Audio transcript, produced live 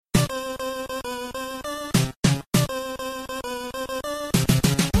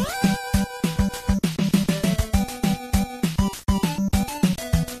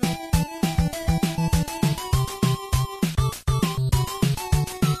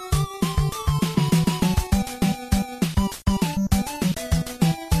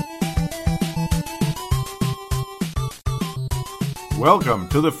Welcome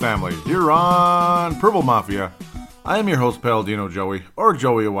to the family here on Purple Mafia. I am your host, Paladino Joey, or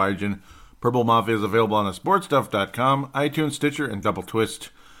Joey Awajan. Purple Mafia is available on thesportstuff.com, iTunes, Stitcher, and Double Twist.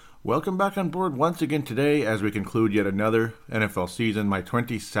 Welcome back on board once again today as we conclude yet another NFL season, my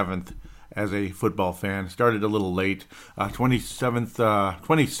 27th as a football fan. Started a little late,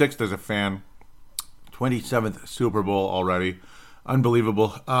 26th as a fan, 27th Super Bowl already.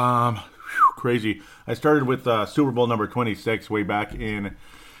 Unbelievable. Crazy. I started with Super Bowl number 26 way back in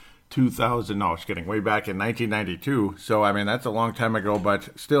 2000. No, just kidding. Way back in 1992. So, I mean, that's a long time ago,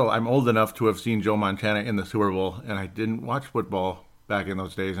 but still, I'm old enough to have seen Joe Montana in the Super Bowl, and I didn't watch football back in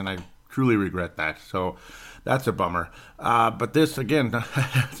those days, and I truly regret that. So, that's a bummer. But this, again,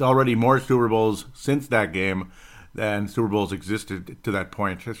 it's already more Super Bowls since that game than Super Bowls existed to that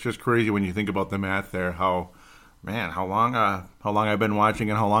point. It's just crazy when you think about the math there, how long I've been watching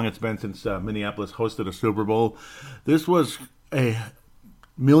and how long it's been since Minneapolis hosted a Super Bowl. This was a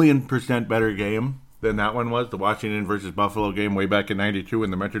 1,000,000% better game than that one was, the Washington versus Buffalo game way back in 92 in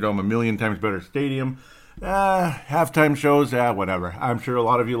the Metrodome. 1,000,000 times better stadium. Halftime shows, whatever. I'm sure a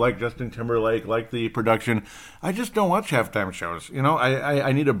lot of you like Justin Timberlake, like the production. I just don't watch halftime shows. You know,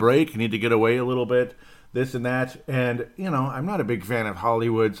 I need a break. I need to get away a little bit. This and that, and, you know, I'm not a big fan of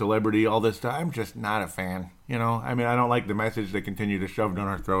Hollywood, celebrity, all this stuff. I'm just not a fan, you know. I mean, I don't like the message they continue to shove down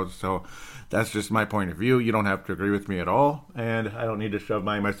our throats, so that's just my point of view. You don't have to agree with me at all, and I don't need to shove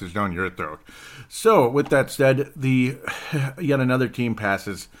my message down your throat. So, with that said, yet another team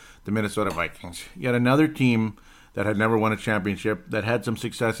passes the Minnesota Vikings. Yet another team that had never won a championship, that had some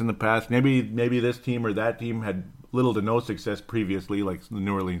success in the past. Maybe this team or that team had little to no success previously, like the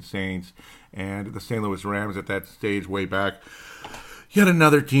New Orleans Saints and the St. Louis Rams at that stage way back. Yet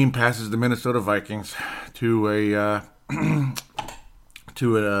another team passes the Minnesota Vikings to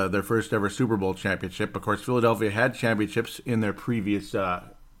their first ever Super Bowl championship. Of course, Philadelphia had championships in their previous in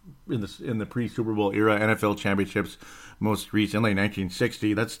the pre-Super Bowl era, NFL championships, most recently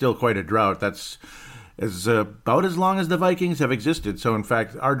 1960. That's still quite a drought. That's about as long as the Vikings have existed. So, in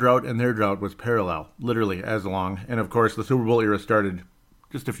fact, our drought and their drought was parallel, literally as long. And, of course, the Super Bowl era started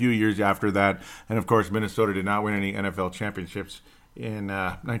just a few years after that. And, of course, Minnesota did not win any NFL championships in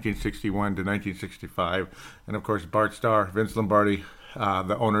 1961 to 1965. And, of course, Bart Starr, Vince Lombardi,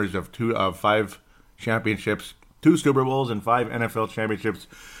 the owners of 5 championships, 2 Super Bowls and 5 NFL championships.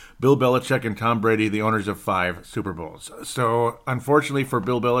 Bill Belichick and Tom Brady, the owners of 5 Super Bowls. So, unfortunately for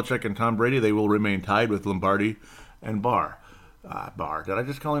Bill Belichick and Tom Brady, they will remain tied with Lombardi and Barr. Did I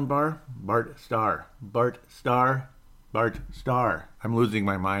just call him Barr? Bart Starr. I'm losing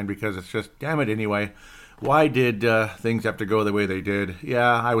my mind because it's just, damn it anyway. Why did things have to go the way they did?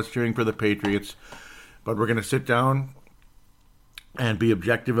 Yeah, I was cheering for the Patriots, but we're going to sit down and be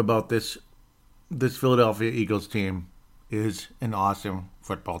objective about this. This Philadelphia Eagles team is an awesome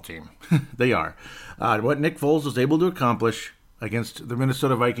football team. They are. What Nick Foles was able to accomplish against the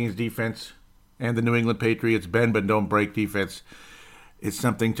Minnesota Vikings defense and the New England Patriots bend but don't break defense is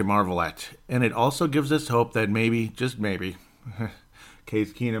something to marvel at. And it also gives us hope that maybe, just maybe,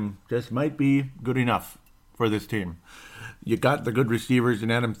 Case Keenum just might be good enough for this team. You got the good receivers in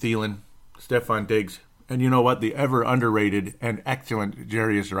Adam Thielen, Stephon Diggs, and you know what? The ever underrated and excellent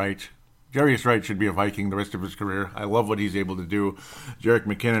Jarius Wright. Jarius Wright should be a Viking the rest of his career. I love what he's able to do. Jerick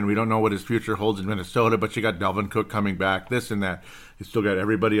McKinnon, we don't know what his future holds in Minnesota, but you got Dalvin Cook coming back, this and that. You still got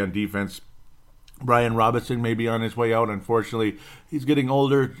everybody on defense. Brian Robinson may be on his way out, unfortunately. He's getting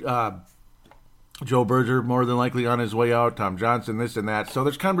older. Joe Berger, more than likely on his way out. Tom Johnson, this and that. So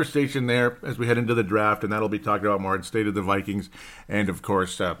there's conversation there as we head into the draft, and that'll be talked about more in State of the Vikings and, of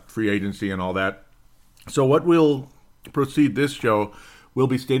course, free agency and all that. So what we'll proceed this show will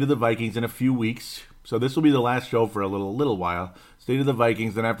be State of the Vikings in a few weeks. So this will be the last show for a little while. State of the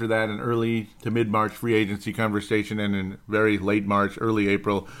Vikings, then after that, an early to mid-March free agency conversation, and in very late March, early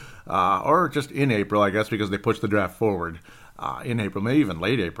April, or just in April, I guess, because they pushed the draft forward. In April, maybe even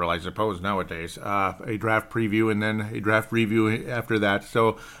late April, I suppose, nowadays. A draft preview and then a draft review after that.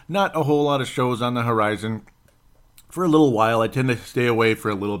 So not a whole lot of shows on the horizon for a little while. I tend to stay away for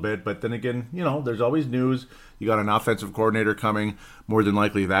a little bit, but then again, you know, there's always news. You got an offensive coordinator coming. More than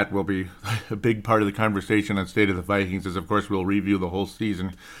likely, that will be a big part of the conversation on State of the Vikings, as of course we'll review the whole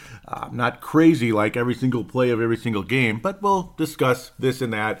season. Not crazy like every single play of every single game, but we'll discuss this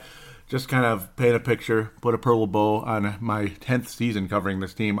and that. Just kind of paint a picture, put a purple bow on my 10th season covering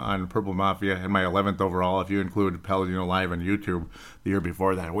this team on Purple Mafia, and my 11th overall, if you include Paladino Live on YouTube the year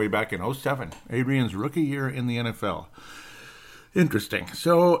before that, way back in 2007, Adrian's rookie year in the NFL. Interesting.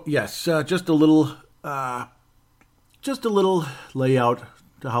 So, yes, just a little layout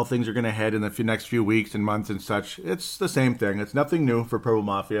to how things are going to head in the next few weeks and months and such. It's the same thing. It's nothing new for Purple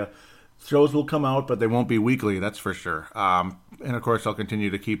Mafia. Shows will come out, but they won't be weekly, that's for sure. And of course, I'll continue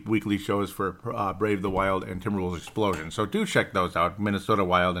to keep weekly shows for Brave the Wild and Timberwolves Explosion. So do check those out, Minnesota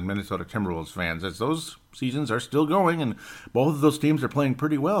Wild and Minnesota Timberwolves fans, as those seasons are still going, and both of those teams are playing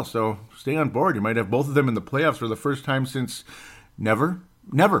pretty well. So stay on board. You might have both of them in the playoffs for the first time since never.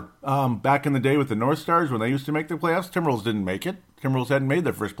 Back in the day with the North Stars, when they used to make the playoffs, Timberwolves didn't make it. Timberwolves hadn't made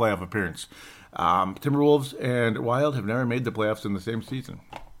their first playoff appearance. Timberwolves and Wild have never made the playoffs in the same season,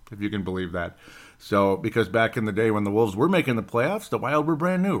 if you can believe that. So, because back in the day when the Wolves were making the playoffs, the Wild were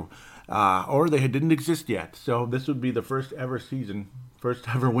brand new. Or they didn't exist yet. So this would be the first ever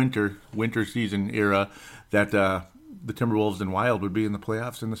winter season era that the Timberwolves and Wild would be in the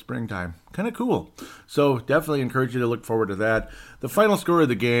playoffs in the springtime. Kind of cool. So definitely encourage you to look forward to that. The final score of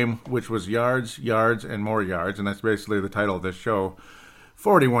the game, which was yards, and more yards, and that's basically the title of this show,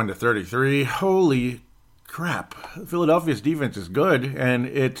 41-33. Holy crap. Philadelphia's defense is good, and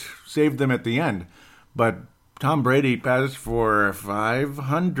it saved them at the end. But Tom Brady passed for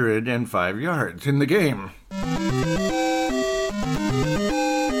 505 yards in the game.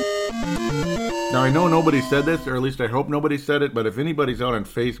 Now, I know nobody said this, or at least I hope nobody said it, but if anybody's out on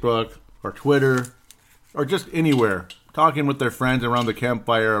Facebook or Twitter or just anywhere talking with their friends around the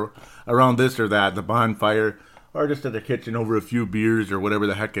campfire, around this or that, the bonfire, or just at the kitchen over a few beers or whatever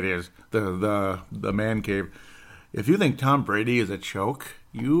the heck it is, the man cave, if you think Tom Brady is a choke,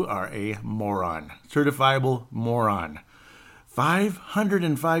 you are a moron. Certifiable moron.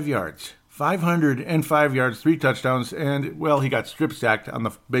 505 yards. 505 yards, 3 touchdowns, and, well, he got strip sacked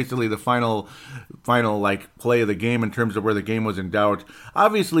on basically the final play of the game in terms of where the game was in doubt.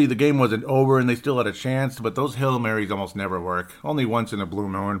 Obviously, the game wasn't over and they still had a chance, but those Hail Marys almost never work. Only once in a blue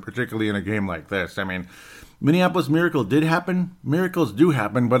moon, particularly in a game like this. I mean, Minneapolis Miracle did happen. Miracles do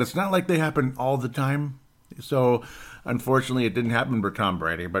happen, but it's not like they happen all the time. So, unfortunately, it didn't happen for Tom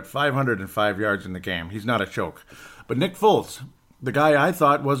Brady, but 505 yards in the game. He's not a choke. But Nick Foles, the guy I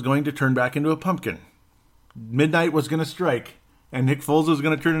thought was going to turn back into a pumpkin. Midnight was going to strike, and Nick Foles was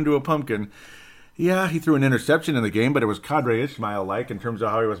going to turn into a pumpkin. Yeah, he threw an interception in the game, but it was Qadry Ismail-like in terms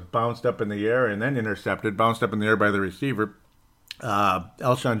of how he was bounced up in the air and then intercepted, bounced up in the air by the receiver.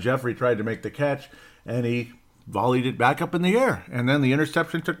 Alshon Jeffrey tried to make the catch, and he volleyed it back up in the air, and then the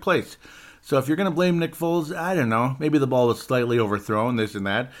interception took place. So if you're going to blame Nick Foles, I don't know. Maybe the ball was slightly overthrown, this and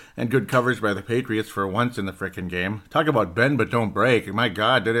that, and good coverage by the Patriots for once in the frickin' game. Talk about bend but don't break. My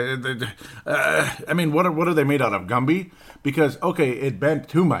God, I mean, what are they made out of, Gumby? Because, okay, it bent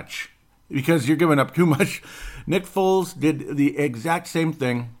too much. Because you're giving up too much. Nick Foles did the exact same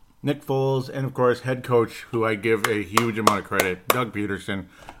thing. Nick Foles and, of course, head coach, who I give a huge amount of credit, Doug Peterson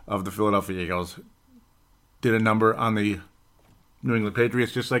of the Philadelphia Eagles, did a number on the New England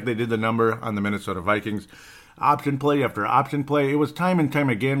Patriots, just like they did the number on the Minnesota Vikings. Option play after option play. It was time and time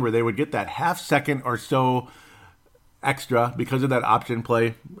again where they would get that half second or so extra because of that option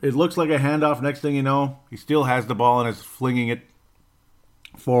play. It looks like a handoff. Next thing you know, he still has the ball and is flinging it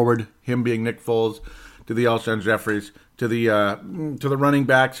forward, him being Nick Foles, to the Alshon Jeffries, to the running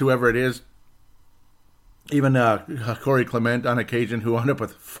backs, whoever it is. Even Corey Clement on occasion, who wound up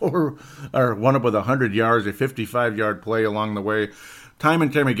with 100 yards, a 55-yard play along the way. Time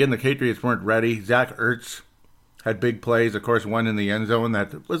and time again, the Patriots weren't ready. Zach Ertz had big plays, of course, one in the end zone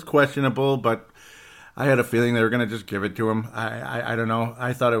that was questionable, but I had a feeling they were going to just give it to him. I don't know.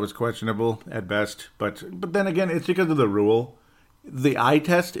 I thought it was questionable at best, but then again, it's because of the rule. The eye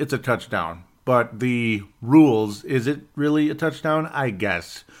test, it's a touchdown. But the rules, is it really a touchdown? I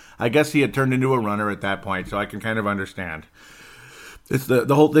guess he had turned into a runner at that point, so I can kind of understand. It's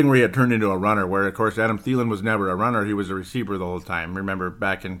the whole thing where he had turned into a runner, where, of course, Adam Thielen was never a runner. He was a receiver the whole time. Remember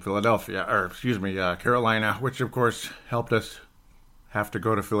back in Carolina, which, of course, helped us have to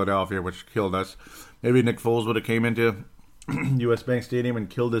go to Philadelphia, which killed us. Maybe Nick Foles would have came into U.S. Bank Stadium and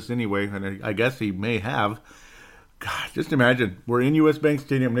killed us anyway, and I guess he may have. God, just imagine. We're in U.S. Bank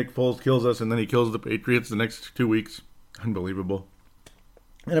Stadium, Nick Foles kills us, and then he kills the Patriots the next 2 weeks. Unbelievable.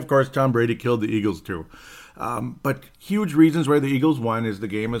 And, of course, Tom Brady killed the Eagles, too. But huge reasons why the Eagles won is the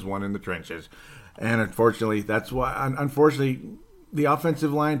game is won in the trenches. And, unfortunately, that's why, the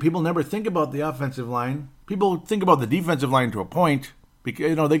offensive line, people never think about the offensive line. People think about the defensive line to a point.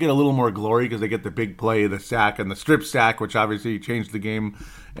 Because, they get a little more glory because they get the big play, the sack, and the strip sack, which obviously changed the game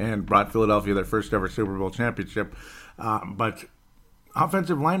and brought Philadelphia their first ever Super Bowl championship. But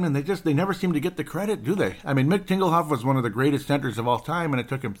offensive linemen, they never seem to get the credit, do they? I mean, Mick Tingelhoff was one of the greatest centers of all time, and it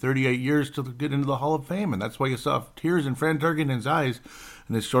took him 38 years to get into the Hall of Fame. And that's why you saw tears in Fran Tarkenton's eyes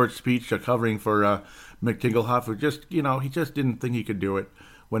in his short speech covering for Mick Tingelhoff, who just, he just didn't think he could do it.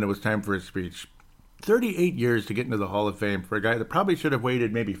 when it was time for his speech. 38 years to get into the Hall of Fame for a guy that probably should have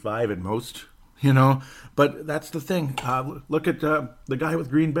waited maybe 5 at most, But that's the thing. Look at the guy with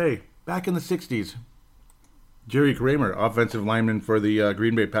Green Bay back in the 60s. Jerry Kramer, offensive lineman for the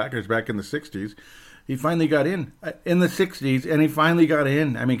Green Bay Packers back in the 60s. He finally got in the 60s, and he finally got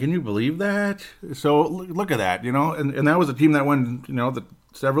in. I mean, can you believe that? So look at that, And that was a team that won,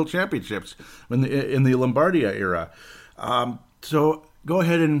 several championships in the Lombardia era. So go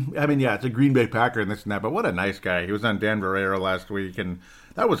ahead and, it's a Green Bay Packer and this and that, but what a nice guy. He was on Dan Barreiro last week, and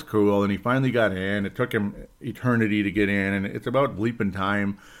that was cool, and he finally got in. It took him eternity to get in, and it's about bleeping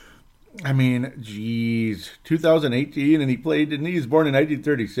time. I mean, geez, 2018, and he was born in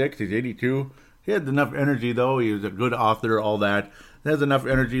 1936. He's 82. He had enough energy, though. He was a good author, all that. He has enough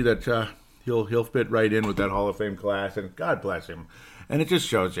energy that he'll fit right in with that Hall of Fame class, and God bless him. And it just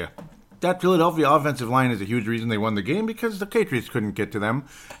shows you. That Philadelphia offensive line is a huge reason they won the game because the Patriots couldn't get to them.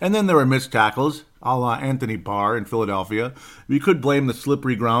 And then there were missed tackles, a la Anthony Barr in Philadelphia. You could blame the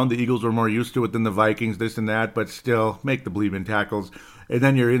slippery ground. The Eagles were more used to it than the Vikings, this and that, but still, make the bleeding tackles. And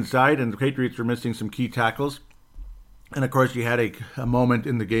then you're inside, and the Patriots were missing some key tackles. And, of course, you had a moment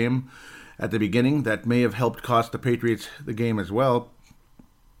in the game at the beginning that may have helped cost the Patriots the game as well,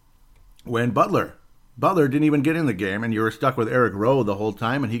 when Butler didn't even get in the game, and you were stuck with Eric Rowe the whole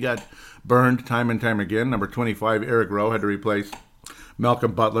time, and he got burned time and time again. Number 25, Eric Rowe, had to replace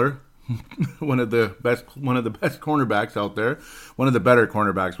Malcolm Butler, one of the best cornerbacks out there, one of the better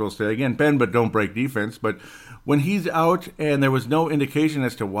cornerbacks, we'll say. Again, bend but don't break defense. But when he's out and there was no indication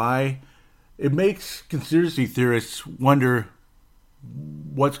as to why, it makes conspiracy theorists wonder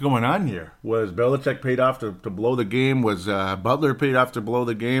what's going on here. Was Belichick paid off to blow the game? Was Butler paid off to blow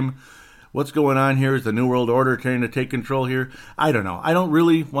the game? What's going on here? Is the New World Order trying to take control here? I don't know. I don't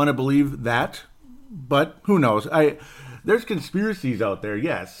really want to believe that, but who knows? There's conspiracies out there,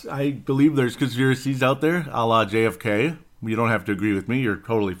 yes. I believe there's conspiracies out there, a la JFK. You don't have to agree with me. You're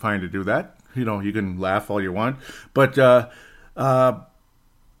totally fine to do that. You can laugh all you want. But I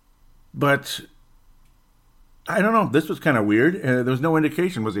don't know. This was kind of weird. There was no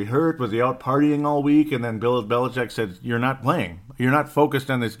indication. Was he hurt? Was he out partying all week? And then Bill Belichick said, "You're not playing. You're not focused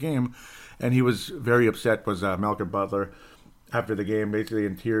on this game." And he was very upset, was Malcolm Butler, after the game, basically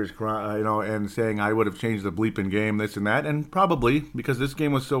in tears, and saying, "I would have changed the bleeping game, this and that." And probably, because this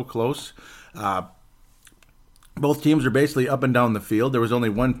game was so close, both teams are basically up and down the field. There was only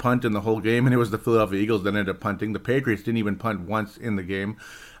one punt in the whole game, and it was the Philadelphia Eagles that ended up punting. The Patriots didn't even punt once in the game.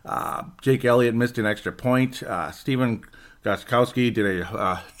 Jake Elliott missed an extra point. Stephen Gostkowski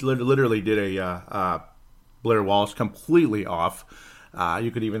literally did a Blair Walsh completely off.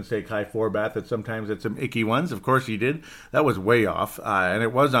 You could even say Kai Forbath that sometimes it's some icky ones. Of course he did. That was way off. And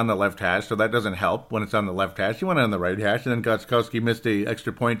it was on the left hash, so that doesn't help when it's on the left hash. He went on the right hash, and then Gostkowski missed an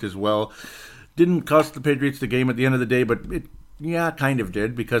extra point as well. Didn't cost the Patriots the game at the end of the day, but it kind of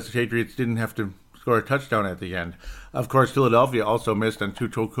did, because the Patriots didn't have to score a touchdown at the end. Of course, Philadelphia also missed on 2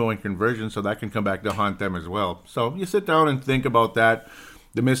 two-point conversions, so that can come back to haunt them as well. So you sit down and think about that.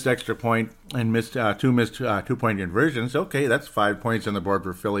 The missed extra point and two missed two-point conversions. Okay, that's 5 points on the board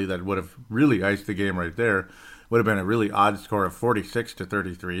for Philly. That would have really iced the game right there. Would have been a really odd score of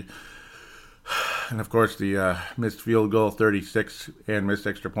 46-33. And, of course, the missed field goal, 36, and missed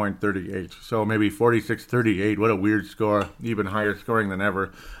extra point, 38. So maybe 46-38. What a weird score. Even higher scoring than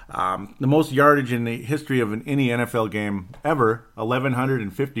ever. The most yardage in the history of any NFL game ever,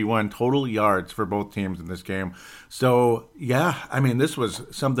 1,151 total yards for both teams in this game. So, this was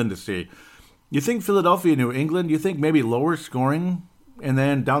something to see. You think Philadelphia, New England, you think maybe lower scoring, and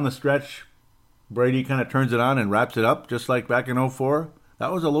then down the stretch, Brady kind of turns it on and wraps it up, just like back in 2004.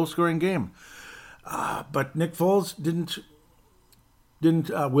 That was a low-scoring game. But Nick Foles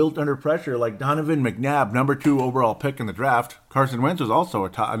didn't wilt under pressure like Donovan McNabb, number 2 overall pick in the draft. Carson Wentz was also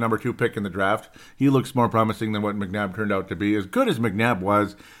a number 2 pick in the draft. He looks more promising than what McNabb turned out to be. As good as McNabb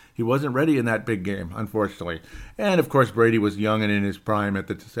was, he wasn't ready in that big game, unfortunately. And, of course, Brady was young and in his prime at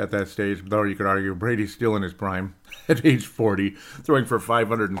that stage, though you could argue Brady's still in his prime at age 40, throwing for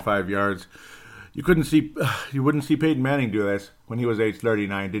 505 yards. You wouldn't see Peyton Manning do this when he was age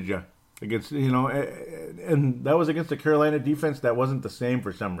 39, did you? And that was against the Carolina defense that wasn't the same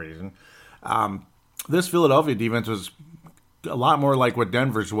for some reason. This Philadelphia defense was a lot more like what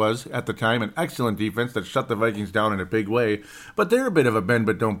Denver's was at the time, an excellent defense that shut the Vikings down in a big way. But they're a bit of a bend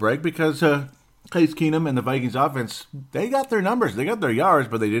but don't break, because Case Keenum and the Vikings offense, they got their numbers, they got their yards,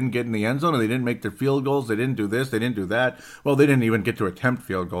 but they didn't get in the end zone, and they didn't make their field goals. They didn't do this, they didn't do that. Well, they didn't even get to attempt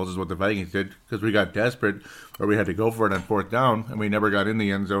field goals is what the Vikings did, because we got desperate, or we had to go for it on 4th down, and we never got in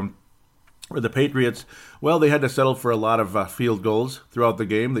the end zone. Where the Patriots, well, they had to settle for a lot of field goals throughout the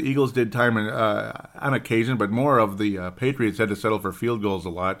game. The Eagles did time on occasion, but more of the Patriots had to settle for field goals a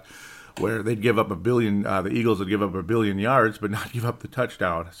lot, where they'd give up a billion, the Eagles would give up a billion yards, but not give up the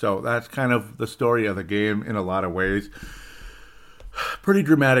touchdown. So that's kind of the story of the game in a lot of ways. Pretty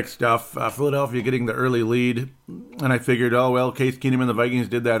dramatic stuff. Philadelphia getting the early lead, and I figured, oh, well, Case Keenum and the Vikings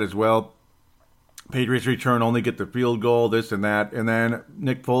did that as well. Patriots return, only get the field goal, this and that. And then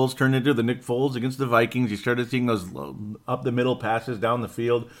Nick Foles turned into the Nick Foles against the Vikings. You started seeing those up-the-middle passes down the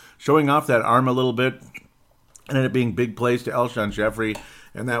field, showing off that arm a little bit. Ended up being big plays to Alshon Jeffrey.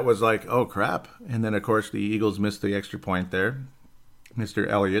 And that was like, oh, crap. And then, of course, the Eagles missed the extra point there. Mr.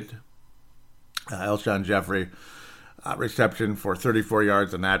 Elliott, Alshon Jeffrey. Reception for 34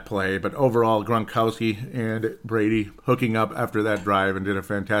 yards on that play. But overall, Gronkowski and Brady hooking up after that drive and did a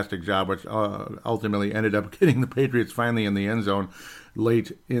fantastic job, which ultimately ended up getting the Patriots finally in the end zone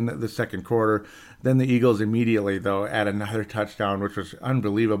late in the second quarter. Then the Eagles immediately, though, add another touchdown, which was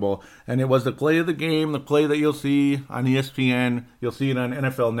unbelievable. And it was the play of the game, the play that you'll see on ESPN. You'll see it on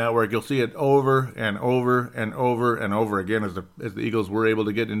NFL Network. You'll see it over and over and over and over again as the Eagles were able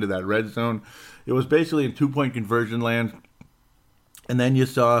to get into that red zone. It was basically in two-point conversion land. And then you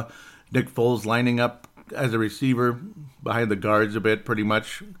saw Nick Foles lining up as a receiver behind the guards a bit, pretty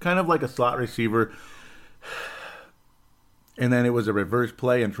much, kind of like a slot receiver. And then it was a reverse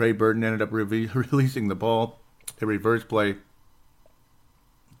play, and Trey Burton ended up releasing the ball. A reverse play.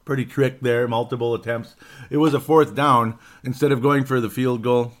 Pretty trick there, multiple attempts. It was a fourth down. Instead of going for the field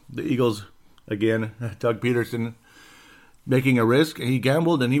goal, the Eagles, again, Doug Peterson, making a risk. He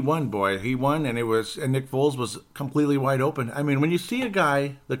gambled, and he won, boy. He won, and Nick Foles was completely wide open. I mean, when you see a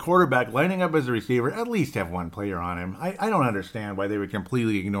guy, the quarterback, lining up as a receiver, at least have one player on him. I don't understand why they would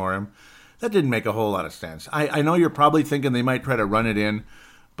completely ignore him. That didn't make a whole lot of sense. I know you're probably thinking they might try to run it in,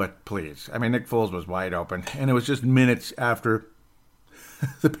 but please. I mean, Nick Foles was wide open, and it was just minutes after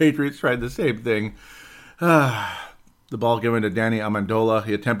the Patriots tried the same thing. The ball given to Danny Amendola.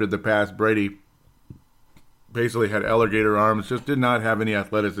 He attempted the pass. Brady basically had alligator arms, just did not have any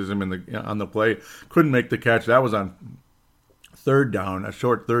athleticism on the play. Couldn't make the catch. That was on third down, a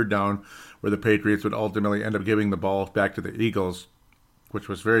short third down, where the Patriots would ultimately end up giving the ball back to the Eagles, which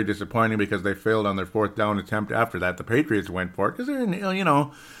was very disappointing because they failed on their fourth down attempt after that. The Patriots went for it because they're in,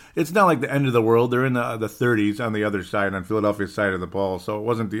 it's not like the end of the world. They're in the 30s on the other side, on Philadelphia's side of the ball, so it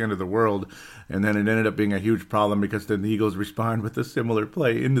wasn't the end of the world. And then it ended up being a huge problem because then the Eagles respond with a similar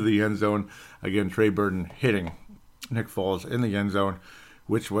play into the end zone. Again, Trey Burton hitting Nick Foles in the end zone,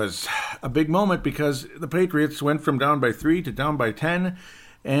 which was a big moment because the Patriots went from down by 3 to down by 10.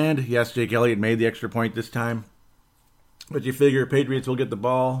 And yes, Jake Elliott made the extra point this time. But you figure Patriots will get the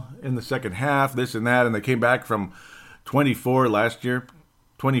ball in the second half, this and that, and they came back from 24 last year,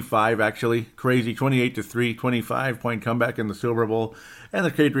 25 actually, crazy, 28-3, 25-point comeback in the Super Bowl, and the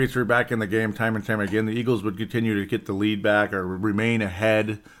Patriots were back in the game time and time again. The Eagles would continue to get the lead back or remain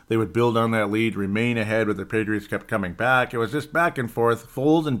ahead. They would build on that lead, remain ahead, but the Patriots kept coming back. It was just back and forth,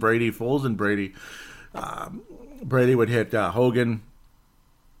 Foles and Brady. Brady would hit Hogan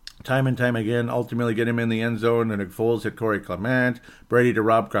time and time again, ultimately get him in the end zone, and Nick Foles hit Corey Clement. Brady to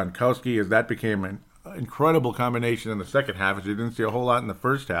Rob Gronkowski, as that became an incredible combination in the second half, as you didn't see a whole lot in the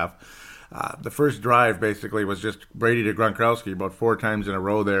first half. The first drive basically was just Brady to Gronkowski about 4 times in a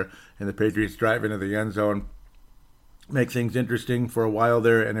row there, and the Patriots drive into the end zone. Make things interesting for a while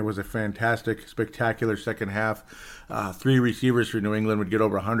there, and it was a fantastic, spectacular second half. 3 receivers for New England would get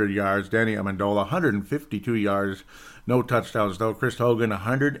over 100 yards. Danny Amendola, 152 yards. No touchdowns, though. Chris Hogan,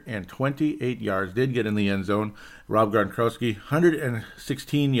 128 yards. Did get in the end zone. Rob Gronkowski,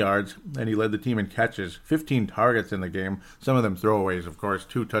 116 yards, and he led the team in catches. 15 targets in the game. Some of them throwaways, of course.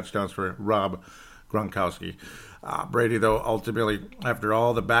 2 touchdowns for Rob Gronkowski. Brady, though, ultimately, after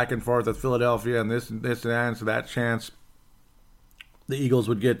all the back and forth with Philadelphia and this and that chance, the Eagles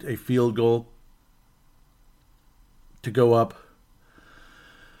would get a field goal to go up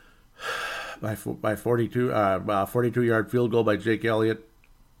by 42-yard field goal by Jake Elliott.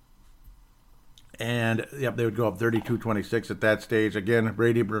 And, yep, they would go up 32-26 at that stage. Again,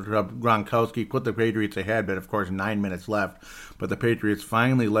 Brady Gronkowski put the Patriots ahead, but, of course, 9 minutes left. But the Patriots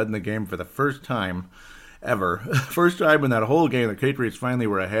finally led in the game for the first time ever. First time in that whole game, the Patriots finally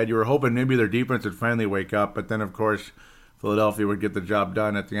were ahead. You were hoping maybe their defense would finally wake up, but then, of course, Philadelphia would get the job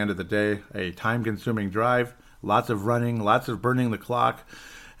done at the end of the day. A time-consuming drive, lots of running, lots of burning the clock,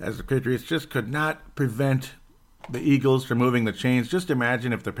 as the Patriots just could not prevent the Eagles for moving the chains. Just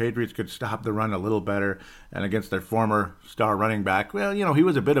imagine if the Patriots could stop the run a little better and against their former star running back. Well, he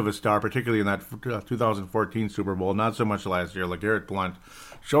was a bit of a star, particularly in that 2014 Super Bowl, not so much last year. LeGarrette Blount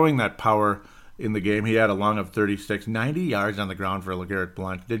showing that power in the game. He had a long of 36, 90 yards on the ground for LeGarrette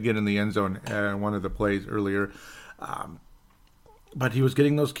Blount. Did get in the end zone one of the plays earlier. But he was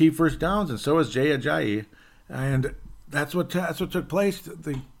getting those key first downs, and so was Jay Ajayi. And that's what took place.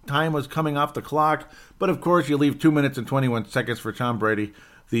 The time was coming off the clock, but of course you leave 2 minutes and 21 seconds for Tom Brady.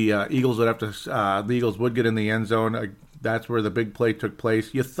 The Eagles would get in the end zone. That's where the big play took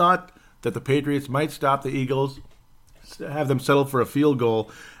place. You thought that the Patriots might stop the Eagles, have them settle for a field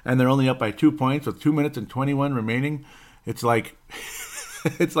goal, and they're only up by 2 points with 2 minutes and 21 remaining. It's like,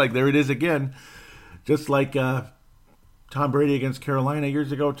 there it is again, just like Tom Brady against Carolina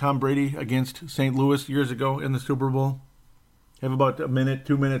years ago, Tom Brady against St. Louis years ago in the Super Bowl. Have about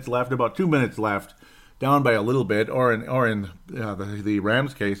 2 minutes left, down by a little bit, or in the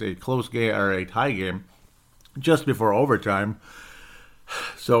Rams' case, a close game or a tie game, just before overtime.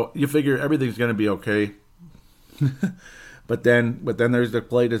 So you figure everything's going to be okay. But then there's the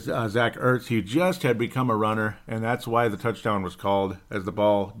play to Zach Ertz. He just had become a runner, and that's why the touchdown was called, as the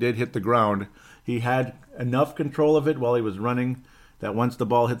ball did hit the ground. He had enough control of it while he was running that once the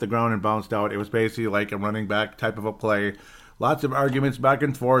ball hit the ground and bounced out, it was basically like a running back type of a play. Lots of arguments back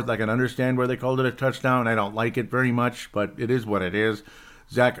and forth. I can understand where they called it a touchdown. I don't like it very much, but it is what it is.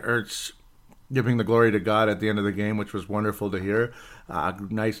 Zach Ertz giving the glory to God at the end of the game, which was wonderful to hear.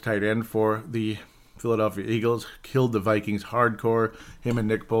 Nice tight end for the Philadelphia Eagles. Killed the Vikings hardcore. Him and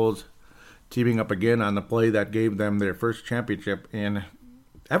Nick Foles teaming up again on the play that gave them their first championship in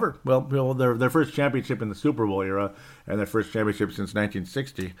ever. Well, their first championship in the Super Bowl era, and their first championship since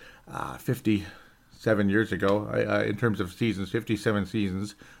 1960, 57 years ago, in terms of seasons, 57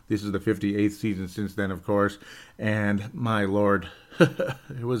 seasons. This is the 58th season since then, of course. And my Lord,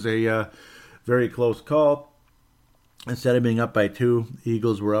 it was a very close call. Instead of being up by 2, the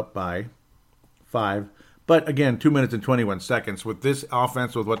Eagles were up by 5. But again, 2 minutes and 21 seconds. With this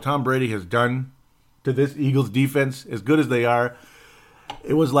offense, with what Tom Brady has done to this Eagles defense, as good as they are,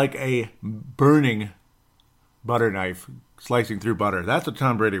 it was like a burning butter knife slicing through butter. That's what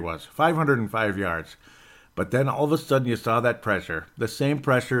Tom Brady was. 505 yards. But then all of a sudden you saw that pressure. The same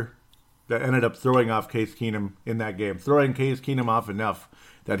pressure that ended up throwing off Case Keenum in that game. Throwing Case Keenum off enough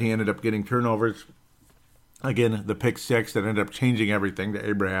that he ended up getting turnovers. Again, the pick six that ended up changing everything to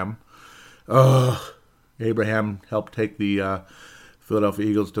Abraham. Abraham helped take the Philadelphia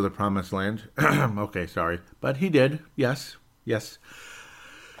Eagles to the promised land. Okay, sorry. But he did. Yes.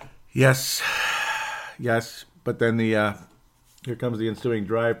 But then here comes the ensuing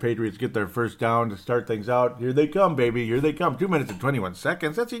drive. Patriots get their first down to start things out. Here they come, baby. Here they come. 2 minutes and 21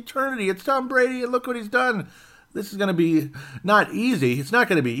 seconds. That's eternity. It's Tom Brady, and look what he's done. This is going to be not easy. It's not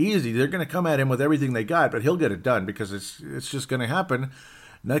going to be easy. They're going to come at him with everything they got, but he'll get it done because it's just going to happen.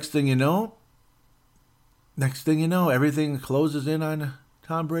 Next thing you know, everything closes in on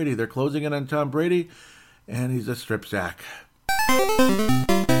Tom Brady. They're closing in on Tom Brady, and he's a strip sack.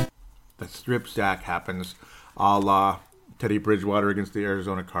 The strip sack happens a la Teddy Bridgewater against the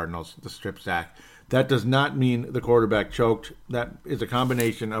Arizona Cardinals, the strip sack. That does not mean the quarterback choked. That is a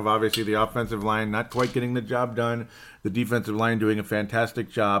combination of obviously the offensive line not quite getting the job done, the defensive line doing a fantastic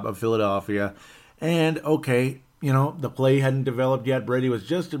job of Philadelphia, and the play hadn't developed yet. Brady was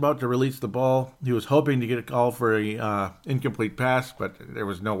just about to release the ball. He was hoping to get a call for a incomplete pass, but there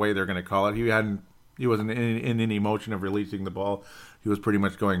was no way they're going to call it. He wasn't in any motion of releasing the ball. He was pretty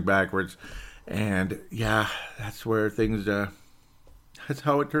much going backwards. And, yeah, that's where things, that's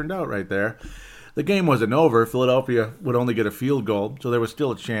how it turned out right there. The game wasn't over. Philadelphia would only get a field goal, so there was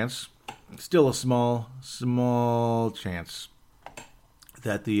still a chance, still a small chance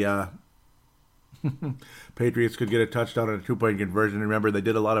that the Patriots could get a touchdown on a 2-point conversion. Remember, they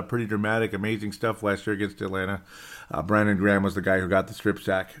did a lot of pretty dramatic, amazing stuff last year against Atlanta. Brandon Graham was the guy who got the strip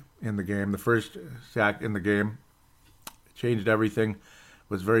sack in the game. The first sack in the game changed everything.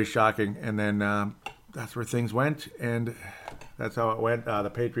 Was very shocking. And then that's where things went, and that's how it went. The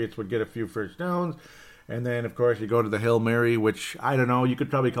Patriots would get a few first downs. And then, of course, you go to the Hail Mary, which, I don't know, you could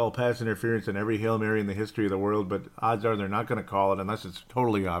probably call pass interference in every Hail Mary in the history of the world, but odds are they're not going to call it unless it's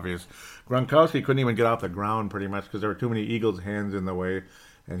totally obvious. Gronkowski couldn't even get off the ground pretty much because there were too many Eagles' hands in the way,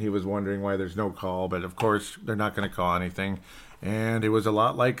 and he was wondering why there's no call. But, of course, they're not going to call anything. And it was a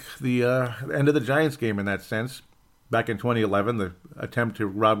lot like the end of the Giants game in that sense. Back in 2011, the attempt to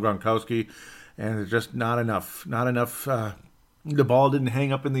rob Gronkowski, and it's just not enough. Not enough. The ball didn't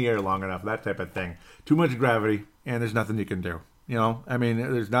hang up in the air long enough, that type of thing. Too much gravity, and there's nothing you can do. I mean,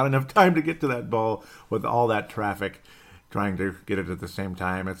 there's not enough time to get to that ball with all that traffic trying to get it at the same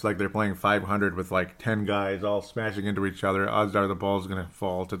time. It's like they're playing 500 with like 10 guys all smashing into each other. Odds are the ball's going to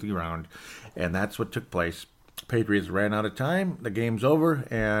fall to the ground. And that's what took place. Patriots ran out of time. The game's over.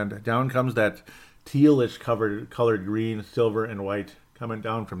 And down comes that tealish colored green, silver, and white coming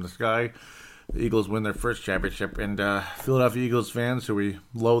down from the sky. The Eagles win their first championship. And Philadelphia Eagles fans, who we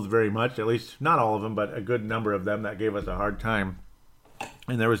loathe very much, at least not all of them, but a good number of them that gave us a hard time.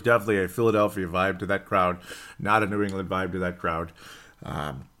 And there was definitely a Philadelphia vibe to that crowd, not a New England vibe to that crowd.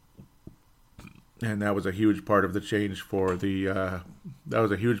 And that was a huge part of the change for the, that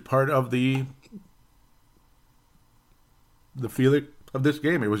was a huge part of the feeling of this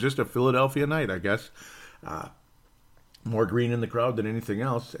game. It was just a Philadelphia night, I guess. More green in the crowd than anything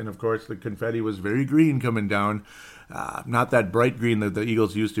else. And, of course, the confetti was very green coming down. Not that bright green that the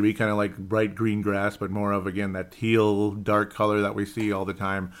Eagles used to be, kind of like bright green grass, but more of, again, that teal, dark color that we see all the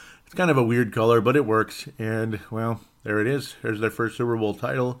time. It's kind of a weird color, but it works. And, well, there it is. There's their first Super Bowl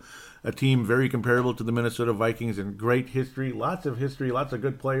title. A team very comparable to the Minnesota Vikings in great history, lots of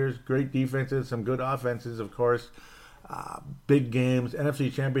good players, great defenses, some good offenses, of course. Big games,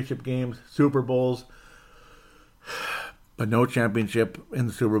 NFC Championship games, Super Bowls. But no championship in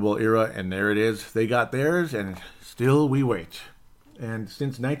the Super Bowl era, and there it is. They got theirs, and still we wait. And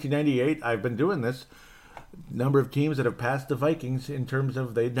since 1998, I've been doing this. Number of teams that have passed the Vikings in terms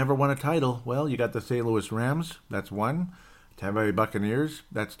of they never won a title. Well, you got the St. Louis Rams, that's 1. Tampa Bay Buccaneers,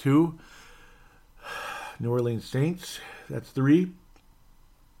 that's 2. New Orleans Saints, that's 3.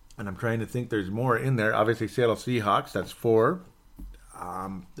 And I'm trying to think there's more in there. Obviously, Seattle Seahawks, that's 4.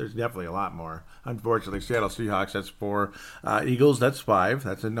 There's definitely a lot more. Unfortunately, Seattle Seahawks, that's 4. Eagles, that's 5.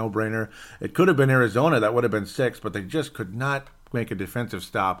 That's a no-brainer. It could have been Arizona. That would have been 6, but they just could not make a defensive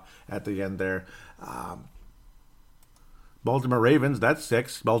stop at the end there. Baltimore Ravens, that's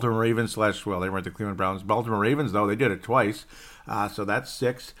 6. Baltimore Ravens / well, they weren't the Cleveland Browns. Baltimore Ravens, though, they did it twice. So that's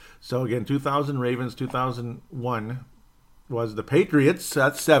 6. So, again, 2000 Ravens, 2001 was the Patriots.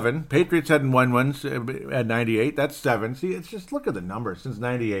 That's 7. Patriots hadn't won one at 98. That's 7. See, it's just look at the numbers since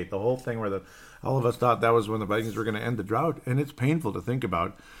 98. The whole thing where all of us thought that was when the Vikings were going to end the drought, and it's painful to think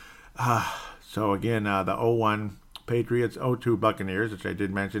about. So again, the 01 Patriots, 02 Buccaneers, which I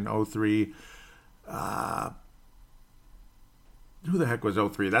did mention, 03. Who the heck was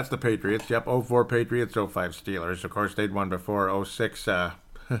 03? That's the Patriots. Yep, 04 Patriots, 05 Steelers. Of course, they'd won before. 06.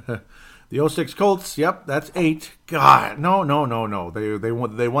 The 06 Colts, yep, that's 8. God, no.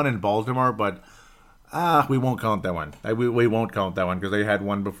 They won in Baltimore, but we won't count that one. We won't count that one because they had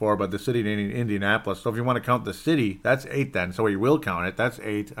one before, but the city in Indianapolis. So if you want to count the city, that's 8 then. So we will count it. That's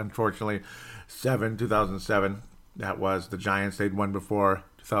 8, unfortunately. 7, 2007, that was the Giants. They'd won before.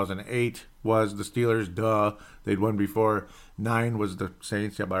 2008 was the Steelers. Duh. They'd won before. 9 was the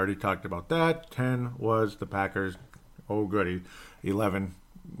Saints. Yep, I already talked about that. 10 was the Packers. Oh, goody. 11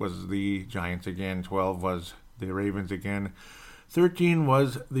 was the Giants again. 12 was the Ravens again. 13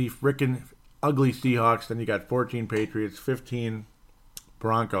 was the frickin' ugly Seahawks. Then you got 14 Patriots, 15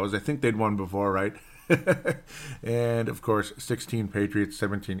 Broncos. I think they'd won before, right? And, of course, 16 Patriots,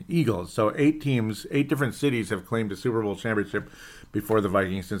 17 Eagles. So 8 teams, 8 different cities have claimed a Super Bowl championship before the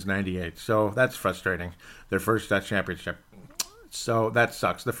Vikings since 98. So that's frustrating. Their first championship. So that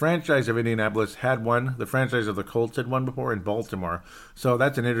sucks. The franchise of Indianapolis had one. The franchise of the Colts had won before in Baltimore. So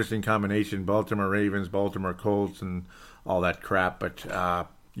that's an interesting combination. Baltimore Ravens, Baltimore Colts, and all that crap. But,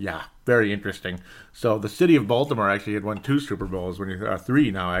 yeah, very interesting. So the city of Baltimore actually had won 2 Super Bowls,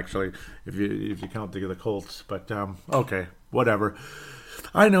 3 now, actually, if you count the Colts. But, okay, whatever.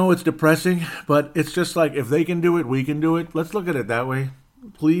 I know it's depressing, but it's just like if they can do it, we can do it. Let's look at it that way.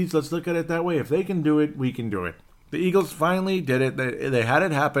 Please, let's look at it that way. If they can do it, we can do it. The Eagles finally did it. They had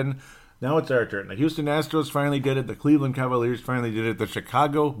it happen. Now it's our turn. The Houston Astros finally did it. The Cleveland Cavaliers finally did it. The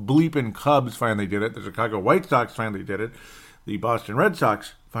Chicago bleeping Cubs finally did it. The Chicago White Sox finally did it. The Boston Red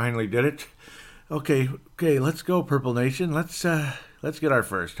Sox finally did it. Okay, let's go, Purple Nation. Let's get our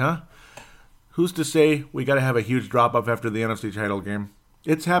first, huh? Who's to say we got to have a huge drop-off after the NFC title game?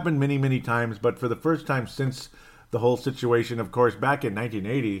 It's happened many, many times, but for the first time since the whole situation, of course, back in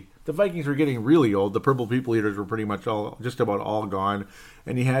 1980, the Vikings were getting really old. The Purple People Eaters were pretty much just about all gone.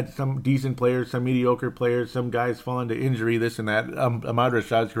 And you had some decent players, some mediocre players, some guys falling to injury, this and that. Ahmad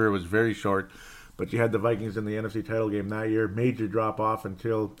Rashad's career was very short. But you had the Vikings in the NFC title game that year. Major drop-off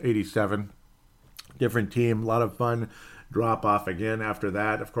until 87. Different team, a lot of fun. Drop-off again after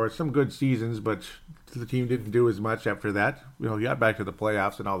that. Of course, some good seasons, but the team didn't do as much after that. You got back to the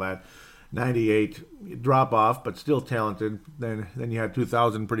playoffs and all that. 98 drop off, but still talented. Then you had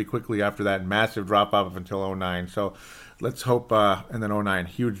 2000 pretty quickly after that, massive drop off until 09. So let's hope, and then 09,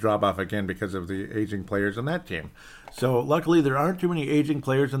 huge drop off again because of the aging players on that team. So luckily there aren't too many aging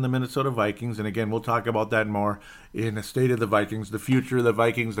players in the Minnesota Vikings, and again we'll talk about that more in the state of the Vikings, the future of the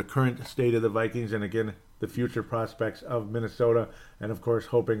Vikings, the current state of the Vikings, and again the future prospects of Minnesota, and of course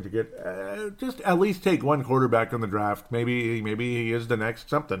hoping to get just at least take one quarterback in the draft. Maybe he is the next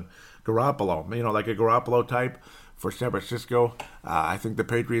something, Garoppolo, like a Garoppolo type. For San Francisco, I think the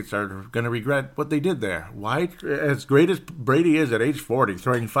Patriots are going to regret what they did there. Why? As great as Brady is at age 40,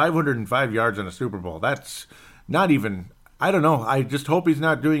 throwing 505 yards in a Super Bowl, that's not even, I don't know. I just hope he's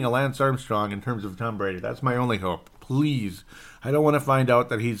not doing a Lance Armstrong in terms of Tom Brady. That's my only hope. Please. I don't want to find out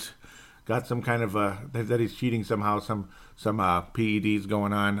that he's got some kind of, that he's cheating somehow, some PEDs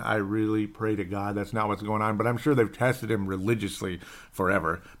going on. I really pray to God that's not what's going on, but I'm sure they've tested him religiously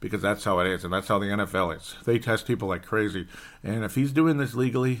forever because that's how it is, and that's how the NFL is. They test people like crazy, and if he's doing this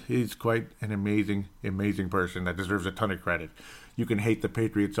legally, he's quite an amazing, amazing person that deserves a ton of credit. You can hate the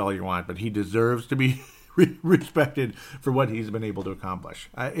Patriots all you want, but he deserves to be respected for what he's been able to accomplish.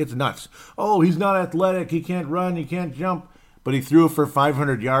 It's nuts. Oh, he's not athletic, he can't run, he can't jump, but he threw for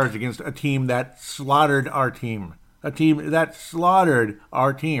 500 yards against a team that slaughtered our team.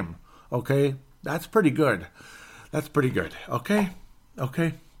 Okay? That's pretty good. Okay?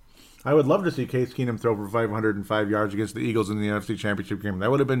 I would love to see Case Keenum throw for 505 yards against the Eagles in the NFC Championship game. That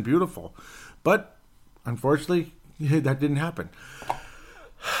would have been beautiful. But, unfortunately, that didn't happen.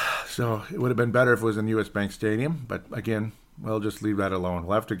 So, it would have been better if it was in U.S. Bank Stadium. But, again, we'll just leave that alone.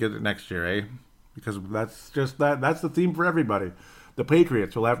 We'll have to get it next year, eh? Because that's the theme for everybody. The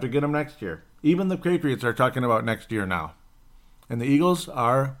Patriots will have to get them next year. Even the Patriots are talking about next year now. And the Eagles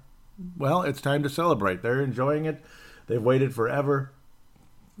are, well, it's time to celebrate. They're enjoying it. They've waited forever.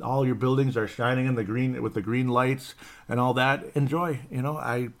 All your buildings are shining in the green with the green lights and all that. Enjoy.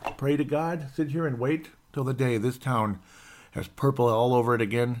 I pray to God, sit here and wait till the day this town has purple all over it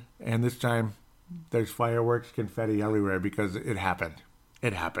again. And this time there's fireworks, confetti everywhere because it happened.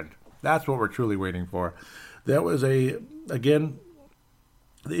 It happened. That's what we're truly waiting for. That was again,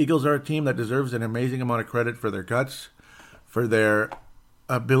 the Eagles are a team that deserves an amazing amount of credit for their guts, for their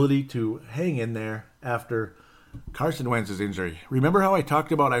ability to hang in there after Carson Wentz's injury. Remember how I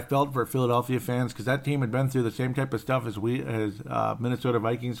talked about I felt for Philadelphia fans because that team had been through the same type of stuff as Minnesota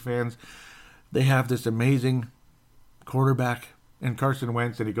Vikings fans. They have this amazing quarterback in Carson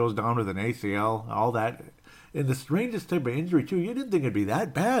Wentz, and he goes down with an ACL, all that. And the strangest type of injury, too. You didn't think it'd be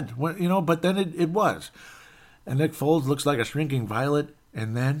that bad, but then it was. And Nick Foles looks like a shrinking violet,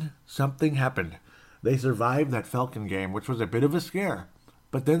 and then something happened. They survived that Falcon game, which was a bit of a scare.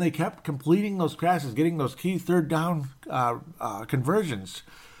 But then they kept completing those passes, getting those key third down conversions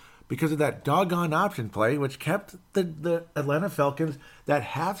because of that doggone option play, which kept the Atlanta Falcons that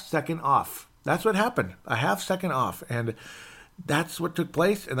half second off. That's what happened, a half second off. And that's what took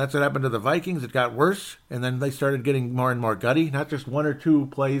place, and that's what happened to the Vikings. It got worse, and then they started getting more and more gutty. Not just one or two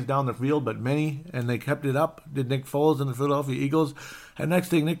plays down the field, but many, and they kept it up, did Nick Foles and the Philadelphia Eagles. And next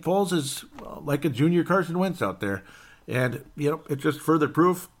thing, Nick Foles is like a junior Carson Wentz out there. And, it's just further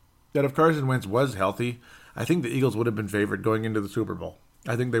proof that if Carson Wentz was healthy, I think the Eagles would have been favored going into the Super Bowl.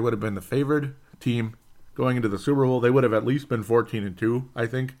 I think they would have been the favored team going into the Super Bowl. They would have at least been 14-2, I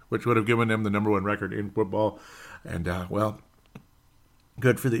think, which would have given them the number one record in football. And,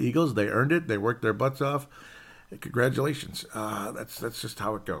 good for the Eagles. They earned it. They worked their butts off. Congratulations. That's just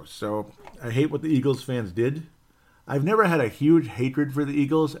how it goes. So I hate what the Eagles fans did. I've never had a huge hatred for the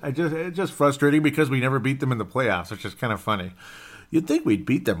Eagles. It's just frustrating because we never beat them in the playoffs, which is kind of funny. You'd think we'd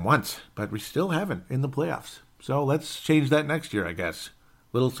beat them once, but we still haven't in the playoffs. So let's change that next year, I guess.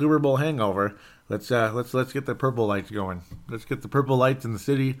 Little Super Bowl hangover. Let's get the purple lights going. Let's get the purple lights in the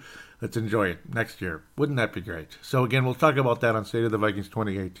city. Let's enjoy it next year. Wouldn't that be great? So again, we'll talk about that on State of the Vikings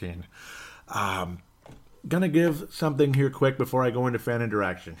 2018. Gonna give something here quick before I go into fan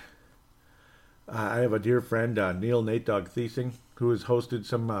interaction. I have a dear friend, Neil Nate Dog Thiesing, who has hosted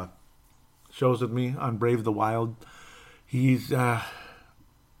some shows with me on Brave the Wild. He's in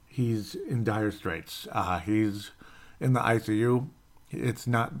dire straits. He's in the ICU. It's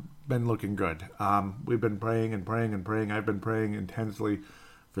not been looking good. We've been praying and praying and praying. I've been praying intensely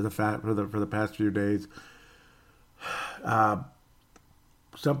for the past few days.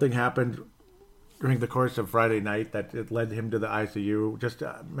 Something happened during the course of Friday night that it led him to the ICU. Just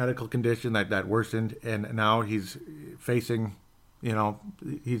a medical condition that worsened, and now he's facing,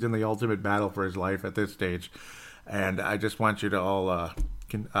 he's in the ultimate battle for his life at this stage. And I just want you to all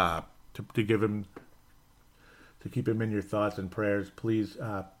to give him, to keep him in your thoughts and prayers. Please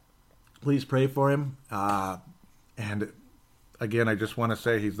pray for him. And again, I just want to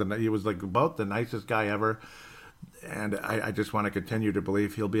say he was like about the nicest guy ever. And I just want to continue to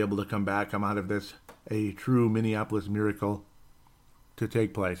believe he'll be able to come out of this a true Minneapolis miracle to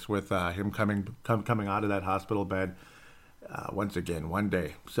take place with him coming out of that hospital bed once again one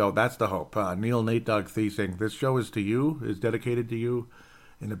day. So that's the hope. Neil Nate Dogg Thiesing, this show is dedicated to you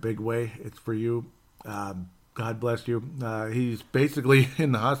in a big way. It's for you. God bless you. He's basically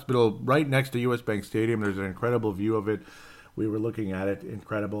in the hospital right next to US Bank Stadium. There's an incredible view of it. We were looking at it,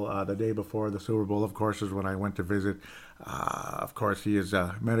 incredible. The day before the Super Bowl, of course, is when I went to visit. Of course, he's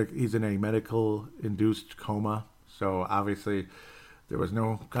in a medical-induced coma, so obviously there was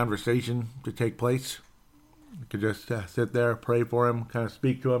no conversation to take place. You could just sit there, pray for him, kind of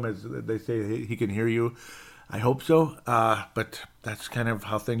speak to him as they say he can hear you. I hope so, but that's kind of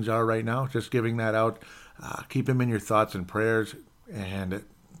how things are right now. Just giving that out. Keep him in your thoughts and prayers, and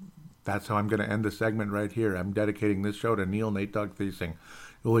that's how I'm going to end the segment right here. I'm dedicating this show to Neil Nate Dogg Thiesing.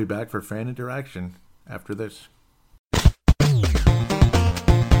 We'll be back for fan interaction after this.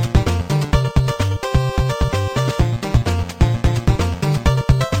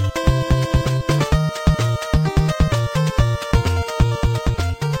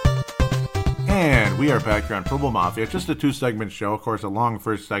 And we are back here on Purple Mafia. It's just a 2-segment show. Of course, a long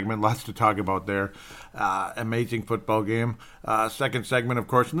first segment. Lots to talk about there. Amazing football game. Second segment, of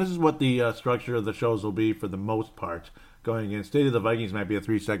course. And this is what the structure of the shows will be for the most part. Going in. State of the Vikings might be a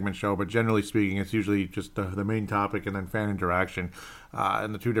 3-segment show, but generally speaking, it's usually just the main topic and then fan interaction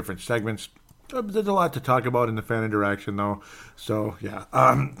in the 2 different segments. There's a lot to talk about in the fan interaction, though. So, yeah,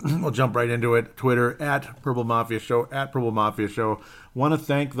 we'll jump right into it. Twitter, at Purple Mafia Show, at Purple Mafia Show. Want to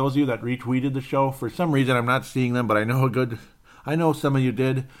thank those of you that retweeted the show. For some reason, I'm not seeing them, but I know some of you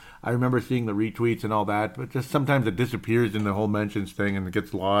did. I remember seeing the retweets and all that, but just sometimes it disappears in the whole mentions thing and it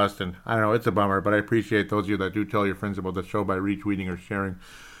gets lost, and I don't know, it's a bummer, but I appreciate those of you that do tell your friends about the show by retweeting or sharing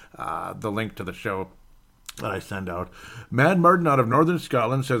the link to the show that I send out. Mad Martin out of Northern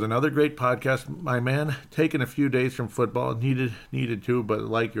Scotland says, another great podcast, my man. Taking a few days from football, needed to, but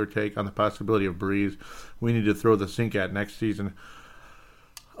like your take on the possibility of Breeze, we need to throw the sink at next season.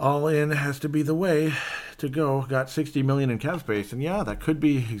 All in has to be the way to go. Got $60 million in cap space, and yeah, that could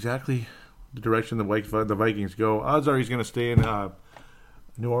be exactly the direction the Vikings go. Odds are he's going to stay in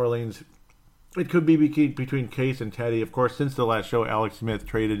New Orleans. It could be between Case and Teddy. Of course, since the last show, Alex Smith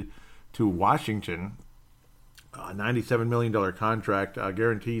traded to Washington. $97 million contract,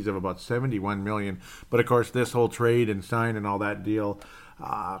 guarantees of about $71 million. But of course, this whole trade and sign and all that deal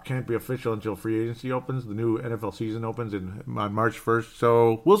can't be official until free agency opens. The new NFL season opens on March 1st.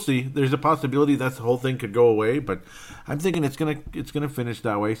 So we'll see. There's a possibility that the whole thing could go away, but I'm thinking it's gonna finish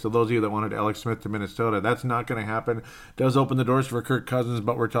that way. So those of you that wanted Alex Smith to Minnesota, that's not going to happen. It does open the doors for Kirk Cousins,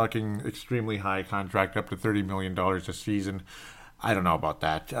 but we're talking extremely high contract, up to $30 million a season. I don't know about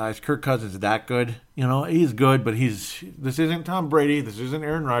that. Is Kirk Cousins that good? You know, he's good, but this isn't Tom Brady. This isn't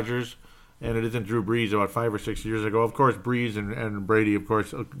Aaron Rodgers. And it isn't Drew Brees about 5 or 6 years ago. Of course, Brees and Brady, of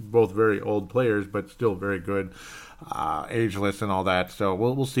course, both very old players, but still very good, ageless and all that. So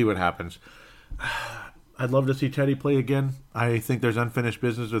we'll see what happens. I'd love to see Teddy play again. I think there's unfinished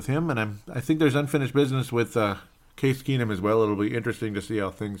business with him, and I think there's unfinished business with Case Keenum as well. It'll be interesting to see how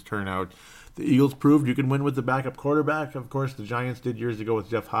things turn out. The Eagles proved you can win with the backup quarterback. Of course, the Giants did years ago with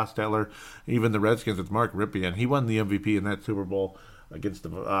Jeff Hostetler. Even the Redskins with Mark Rypien. He won the MVP in that Super Bowl against the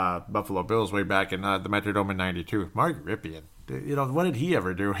Buffalo Bills way back in the Metrodome in '92. Mark Rypien. You know, what did he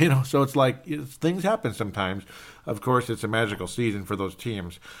ever do? You know, so it's like things happen sometimes. Of course, it's a magical season for those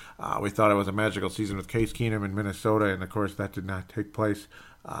teams. We thought it was a magical season with Case Keenum in Minnesota, and of course that did not take place,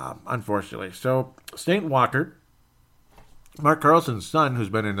 unfortunately. So, State Walker, Mark Carlson's son, who's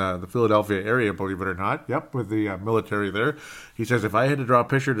been in the Philadelphia area, believe it or not, yep, with the military there, he says, if I had to draw a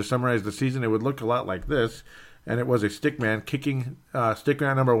picture to summarize the season, it would look a lot like this. And it was a stickman kicking,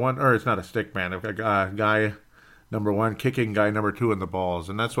 stickman number one, or it's not a stickman, a guy number one kicking guy number two in the balls.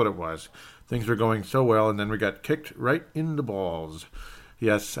 And that's what it was. Things were going so well, and then we got kicked right in the balls.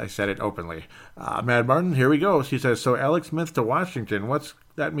 Yes, I said it openly. Mad Martin, here we go. She says, so Alex Smith to Washington. What's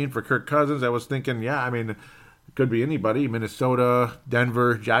that mean for Kirk Cousins? I was thinking, yeah, I mean, it could be anybody. Minnesota,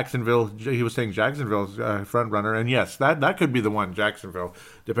 Denver, Jacksonville. He was saying Jacksonville's front runner. And yes, that could be the one, Jacksonville,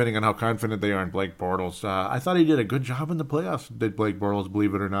 depending on how confident they are in Blake Bortles. I thought he did a good job in the playoffs, did Blake Bortles,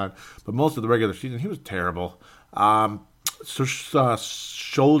 believe it or not. But most of the regular season, he was terrible. Shoulder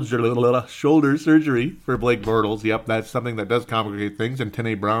surgery for Blake Bortles. Yep, that's something that does complicate things. And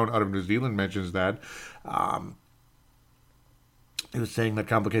Tene Brown out of New Zealand mentions that. He was saying that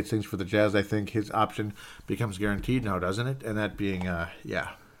complicates things for the Jazz. I think his option becomes guaranteed now, doesn't it? And that being, yeah,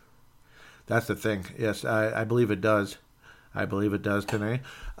 that's the thing. Yes, I believe it does. I believe it does, Tene.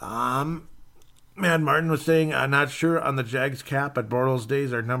 Mad Martin was saying, not sure on the Jags cap, but Bortles'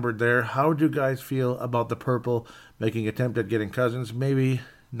 days are numbered there. How do you guys feel about the purple making attempt at getting Cousins? Maybe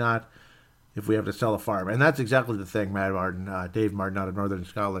not if we have to sell a farm. And that's exactly the thing, Mad Martin, Dave Martin out of Northern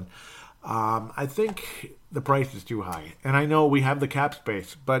Scotland. I think the price is too high. And I know we have the cap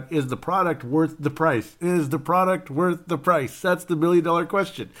space, but is the product worth the price? Is the product worth the price? That's the $1 million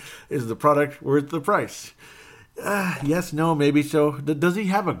question. Is the product worth the price? Yes, no, maybe so. Does he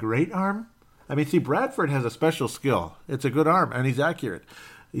have a great arm? I mean, see, Bradford has a special skill. It's a good arm, and he's accurate.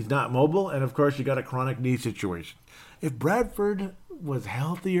 He's not mobile, and of course, you got a chronic knee situation. If Bradford was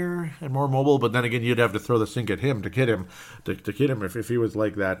healthier and more mobile, but then again, you'd have to throw the sink at him to kid him, if he was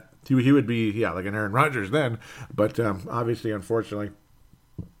like that. He would be, like an Aaron Rodgers then. But obviously, unfortunately,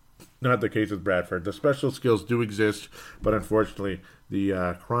 not the case with Bradford. The special skills do exist, but unfortunately,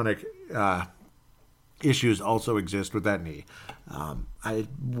 the chronic issues also exist with that knee.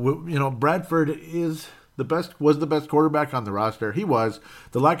 Bradford was the best quarterback on the roster. He was.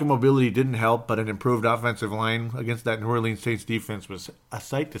 The lack of mobility didn't help, but an improved offensive line against that New Orleans Saints defense was a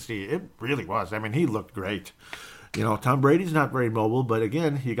sight to see. It really was. I mean, he looked great. Tom Brady's not very mobile, but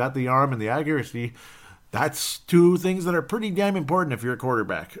again, you got the arm and the accuracy. That's two things that are pretty damn important if you're a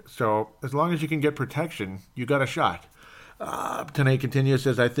quarterback. So as long as you can get protection, you got a shot. Tanae continues,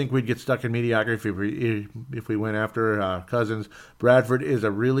 says, I think we'd get stuck in mediocrity if we went after Cousins. Bradford is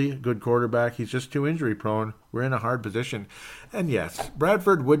a really good quarterback. He's just too injury prone. We're in a hard position. And yes,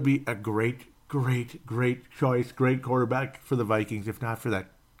 Bradford would be a great choice, great quarterback for the Vikings, if not for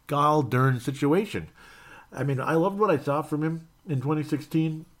that gall darn situation. I mean, I loved what I saw from him in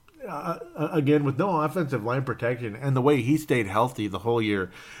 2016. Again, with no offensive line protection and the way he stayed healthy the whole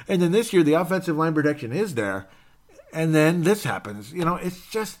year. And then this year, the offensive line protection is there. And then this happens. It's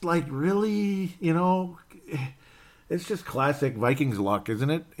just like really, it's just classic Vikings luck, isn't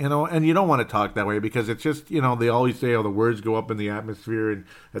it? And you don't want to talk that way because it's just, they always say, the words go up in the atmosphere, and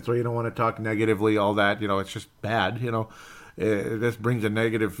that's why you don't want to talk negatively, all that. It's just bad, This brings a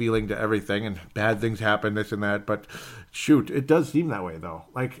negative feeling to everything, and bad things happen, this and that. But shoot, it does seem that way, though.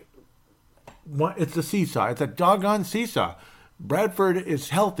 Like, it's a seesaw. It's a doggone seesaw. Bradford is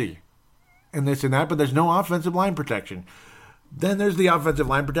healthy. And this and that, but there's no offensive line protection. Then there's the offensive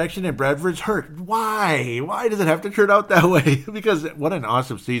line protection, and Bradford's hurt. Why? Why does it have to turn out that way? Because what an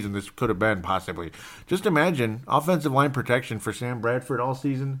awesome season this could have been, possibly. Just imagine offensive line protection for Sam Bradford all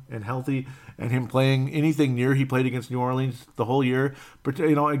season and healthy, and him playing anything near he played against New Orleans the whole year. But,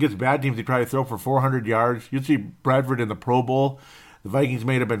 against bad teams, he'd probably throw for 400 yards. You'd see Bradford in the Pro Bowl. The Vikings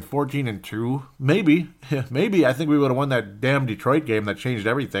may have been 14-2. Maybe. I think we would have won that damn Detroit game that changed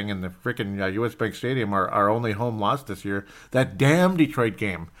everything in the freaking US Bank Stadium, our only home loss this year. That damn Detroit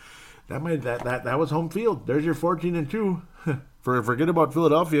game. That was home field. There's your 14-2. Forget about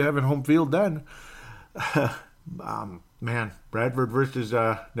Philadelphia having home field then. Man, Bradford versus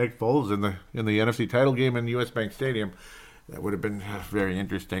Nick Foles in the NFC title game in US Bank Stadium. That would have been very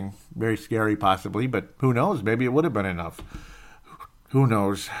interesting. Very scary, possibly, but who knows? Maybe it would have been enough. Who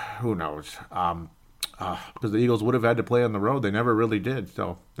knows? Because the Eagles would have had to play on the road. They never really did.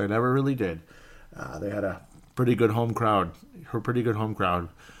 They had a pretty good home crowd.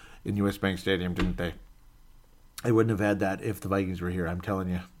 In US Bank Stadium, didn't they? They wouldn't have had that if the Vikings were here, I'm telling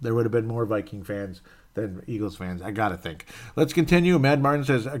you. There would have been more Viking fans than Eagles fans, I gotta think. Let's continue. Mad Martin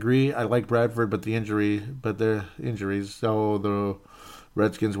says, agree, I like Bradford, but the injuries. So the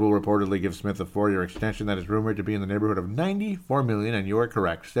Redskins will reportedly give Smith a 4-year extension that is rumored to be in the neighborhood of $94 million, and you are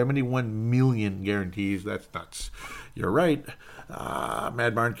correct. $71 million guarantees. That's nuts. You're right.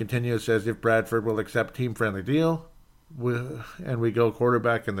 Mad Martin continues, says, if Bradford will accept team-friendly deal and we go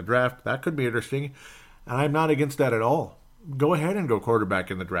quarterback in the draft, that could be interesting. And I'm not against that at all. Go ahead and go quarterback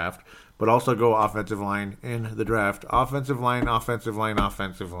in the draft, but also go offensive line in the draft. Offensive line in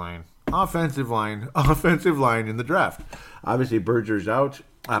the draft. Obviously, Berger's out.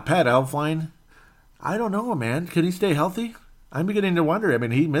 Pat Elflein, I don't know, man. Can he stay healthy? I'm beginning to wonder. I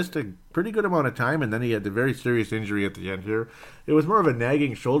mean, he missed a pretty good amount of time, and then he had the very serious injury at the end here. It was more of a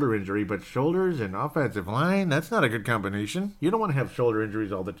nagging shoulder injury, but shoulders and offensive line, that's not a good combination. You don't want to have shoulder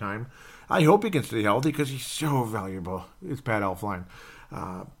injuries all the time. I hope he can stay healthy because he's so valuable. It's Pat Elflein.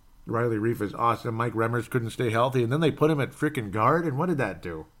 Riley Reef is awesome. Mike Remmers couldn't stay healthy, and then they put him at freaking guard, and what did that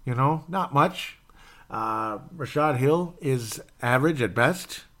do? Not much. Rashad Hill is average at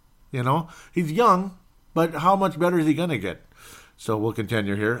best. He's young, but how much better is he going to get? So we'll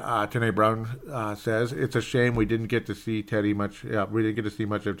continue here. Tanae Brown says, it's a shame we didn't get to see Teddy much. Yeah, we didn't get to see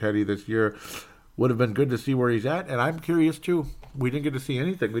much of Teddy this year. Would have been good to see where he's at, and I'm curious too. We didn't get to see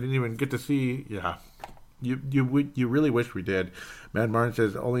anything. We didn't even get to see, You really wish we did. Matt Martin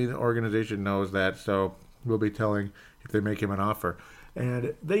says only the organization knows that, so we'll be telling if they make him an offer.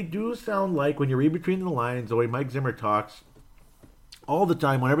 And they do sound like, when you read between the lines, the way Mike Zimmer talks, all the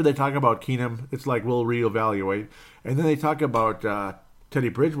time, whenever they talk about Keenum, it's like we'll reevaluate. And then they talk about Teddy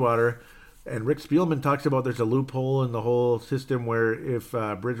Bridgewater, and Rick Spielman talks about there's a loophole in the whole system where if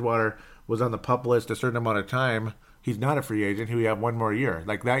Bridgewater was on the PUP list a certain amount of time, he's not a free agent. He would have one more year.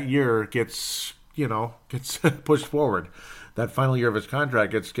 Like that year gets pushed forward. That final year of his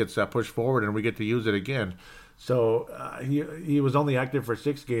contract gets pushed forward, and we get to use it again. So he was only active for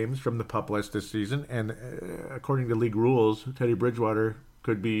 6 games from the PUP list this season, and according to league rules, Teddy Bridgewater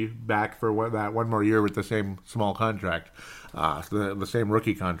could be back for that one more year with the same small contract, the same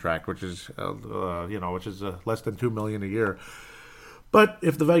rookie contract, which is less than $2 million a year. But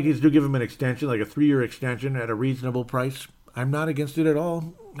if the Vikings do give him an extension, like a 3-year extension at a reasonable price, I'm not against it at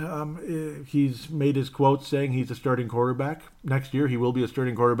all. He's made his quotes saying he's a starting quarterback next year. He will be a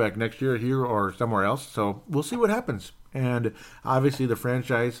starting quarterback next year here or somewhere else. So we'll see what happens. And obviously the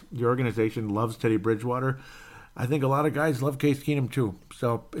franchise, the organization loves Teddy Bridgewater. I think a lot of guys love Case Keenum too.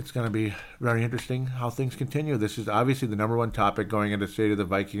 So it's going to be very interesting how things continue. This is obviously the number one topic going into State of the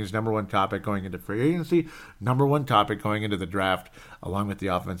Vikings, number one topic going into free agency, number one topic going into the draft, along with the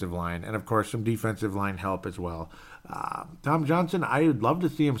offensive line, and of course some defensive line help as well. Tom Johnson, I would love to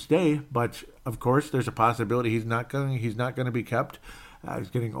see him stay, but of course there's a possibility he's not going to be kept. He's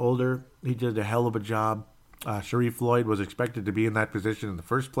getting older. He did a hell of a job. Sharif Floyd was expected to be in that position in the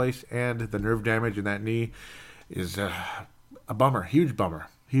first place, and the nerve damage in that knee is a bummer, huge bummer.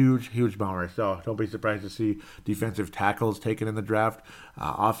 Huge bummer. So don't be surprised to see defensive tackles taken in the draft,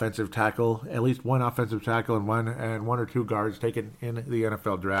 offensive tackle, at least one offensive tackle and one or two guards taken in the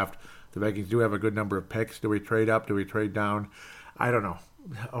NFL draft. The Vikings do have a good number of picks. Do we trade up? Do we trade down? I don't know.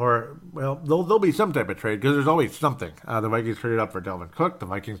 Or, well, there'll be some type of trade because there's always something. The Vikings traded up for Delvin Cook. The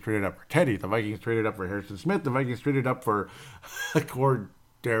Vikings traded up for Teddy. The Vikings traded up for Harrison Smith. The Vikings traded up for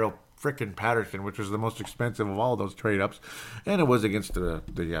Cordero frickin' Patterson, which was the most expensive of all those trade-ups. And it was against the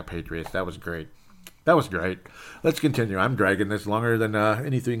Patriots. That was great. Let's continue. I'm dragging this longer than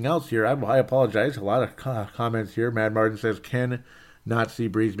anything else here. I apologize. A lot of comments here. Mad Martin says, Ken not see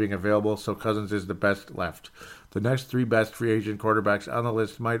Breeze being available, so Cousins is the best left. The next 3 best free agent quarterbacks on the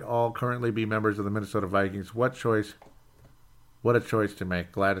list might all currently be members of the Minnesota Vikings. What a choice to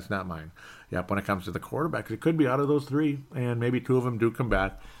make. Glad it's not mine. Yep, when it comes to the quarterbacks, it could be out of those 3, and maybe 2 of them do come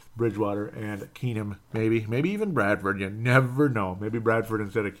back. Bridgewater and Keenum, maybe even Bradford. You never know. Maybe Bradford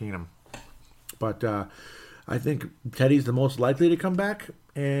instead of Keenum. But I think Teddy's the most likely to come back,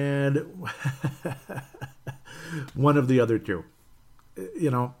 and one of the other 2.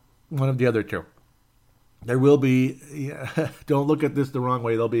 One of the other 2. There will be, don't look at this the wrong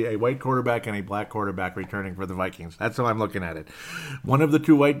way, there'll be a white quarterback and a black quarterback returning for the Vikings. That's how I'm looking at it. One of the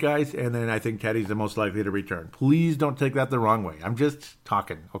 2 white guys, and then I think Teddy's the most likely to return. Please don't take that the wrong way. I'm just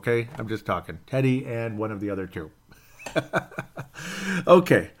talking, okay? I'm just talking. Teddy and one of the other 2.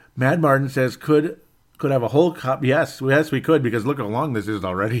 Okay. Mad Martin says, could have a whole yes, we could, because look how long this is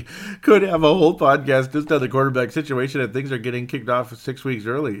already. Could have a whole podcast just on the quarterback situation, and things are getting kicked off 6 weeks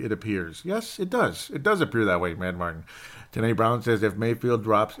early, it appears. Yes, it does. It does appear that way, Mad Martin. Tanae Brown says, if Mayfield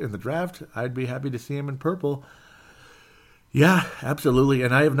drops in the draft, I'd be happy to see him in purple. Yeah, absolutely.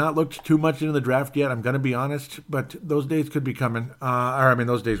 And I have not looked too much into the draft yet, I'm going to be honest, but those days could be coming.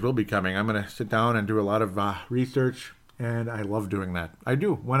 Those days will be coming. I'm going to sit down and do a lot of research. And I love doing that. I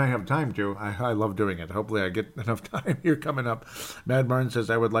do. When I have time to, I love doing it. Hopefully I get enough time here coming up. Mad Martin says,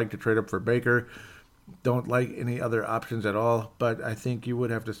 I would like to trade up for Baker. Don't like any other options at all, but I think you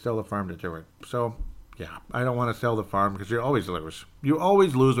would have to sell the farm to do it. So, yeah, I don't want to sell the farm because you always lose. You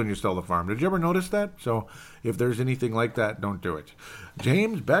always lose when you sell the farm. Did you ever notice that? So if there's anything like that, don't do it.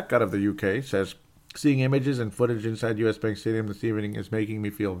 James Beck out of the UK says, seeing images and footage inside US Bank Stadium this evening is making me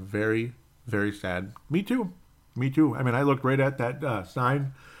feel very, very sad. Me too. I mean, I looked right at that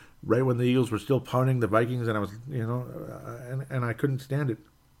sign right when the Eagles were still pounding the Vikings, and I was, and I couldn't stand it.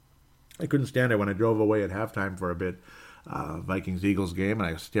 I couldn't stand it when I drove away at halftime for a bit, Vikings-Eagles game, and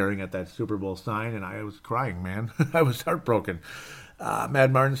I was staring at that Super Bowl sign, and I was crying, man. I was heartbroken.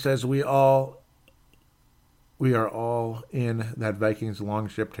 Mad Martin says, we are all in that Vikings long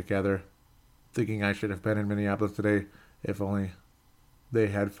ship together, thinking I should have been in Minneapolis today, if only they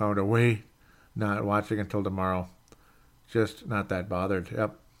had found a way. Not watching until tomorrow. Just not that bothered.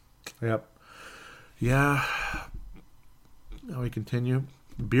 Yep. Yeah. Now we continue.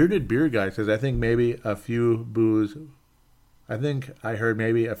 Bearded Beer Guy says, I think maybe a few boos. I think I heard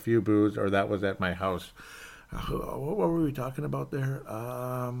maybe a few boos, or that was at my house. What were we talking about there?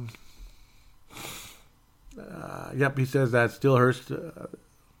 Yep, he says that still hurts.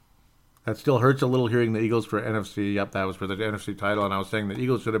 That still hurts a little hearing the Eagles for NFC. Yep, that was for the NFC title, and I was saying the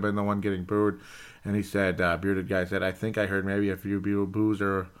Eagles should have been the one getting booed. And he said, bearded guy said, I think I heard maybe a few boos,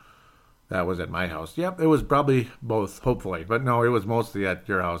 or that was at my house. Yep, it was probably both, hopefully. But no, it was mostly at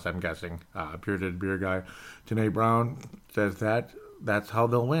your house, I'm guessing. Bearded beer guy. Janae Brown says that's how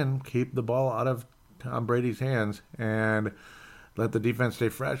they'll win. Keep the ball out of Tom Brady's hands and let the defense stay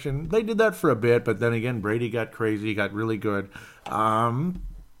fresh. And they did that for a bit, but then again, Brady got crazy, got really good.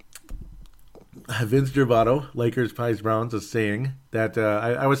 Vince Gervato, Lakers Pies Browns, is saying that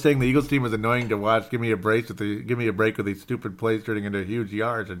I was saying the Eagles team was annoying to watch. Give me a break with these stupid plays turning into huge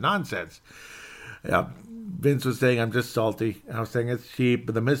yards and nonsense. Yeah, Vince was saying I'm just salty. I was saying it's cheap,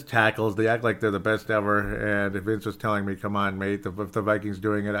 but the missed tackles, they act like they're the best ever. And Vince was telling me, come on, mate, if the Vikings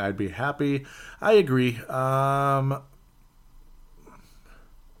doing it, I'd be happy. I agree.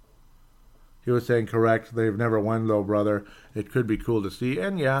 He was saying correct. They've never won though, brother. It could be cool to see.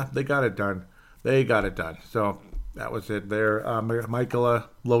 And yeah, they got it done. So that was it there. Michaela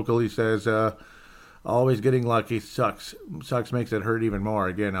locally says, always getting lucky sucks. Sucks makes it hurt even more.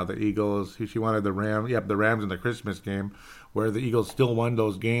 Again, now the Eagles, she wanted the Rams. Yep, the Rams in the Christmas game, where the Eagles still won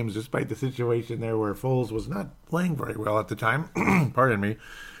those games despite the situation there where Foles was not playing very well at the time. Pardon me.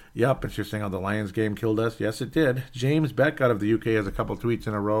 Yep, and she's saying, the Lions game killed us. Yes, it did. James Beck out of the UK has a couple tweets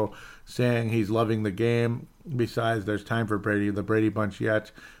in a row saying he's loving the game. Besides, there's time for the Brady Bunch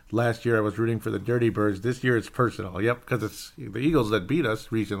yet. Last year I was rooting for the Dirty Birds. This year it's personal. Yep, because it's the Eagles that beat us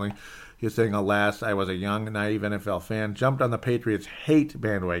recently. He's saying, alas, I was a young, naive NFL fan, jumped on the Patriots hate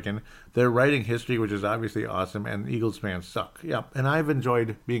bandwagon. They're writing history, which is obviously awesome, and Eagles fans suck. Yep, and I've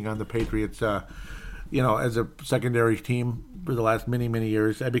enjoyed being on the Patriots, as a secondary team for the last many, many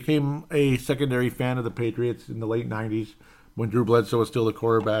years. I became a secondary fan of the Patriots in the late 90s when Drew Bledsoe was still the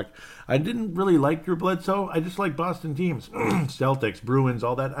quarterback. I didn't really like Drew Bledsoe. I just like Boston teams. Celtics, Bruins,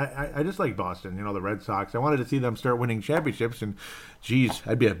 all that. I just like Boston, the Red Sox. I wanted to see them start winning championships, and geez,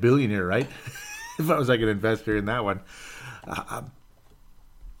 I'd be a billionaire, right? If I was like an investor in that one.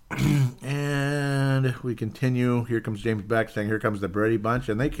 And we continue. Here comes James Beck saying, here comes the Brady Bunch.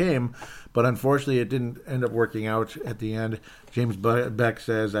 And they came, but unfortunately it didn't end up working out at the end. James Beck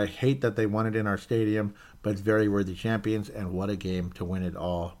says, I hate that they won it in our stadium, but it's very worthy champions, and what a game to win it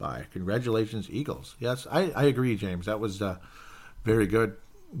all by. Congratulations, Eagles. Yes, I agree, James. That was very good.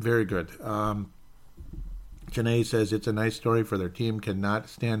 Very good. Janae says, it's a nice story for their team. Cannot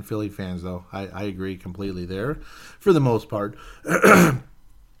stand Philly fans, though. I agree completely there, for the most part.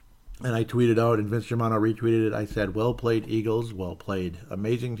 And I tweeted out, and Vince Germano retweeted it. I said, well played, Eagles, well played.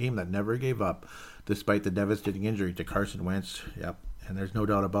 Amazing team that never gave up, despite the devastating injury to Carson Wentz. Yep, and there's no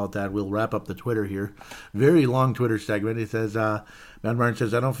doubt about that. We'll wrap up the Twitter here. Very long Twitter segment. He says, Matt Martin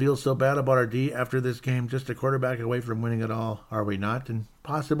says, I don't feel so bad about our D after this game. Just a quarterback away from winning it all. Are we not? And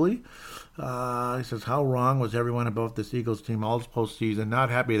possibly. He says, how wrong was everyone about this Eagles team all postseason?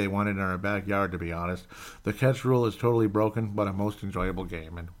 Not happy they won it in our backyard, to be honest. The catch rule is totally broken, but a most enjoyable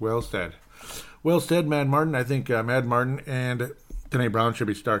game. And well said. Well said, Mad Martin. I think Mad Martin and Janae Brown should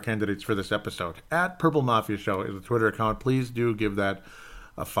be star candidates for this episode. At Purple Mafia Show is the Twitter account. Please do give that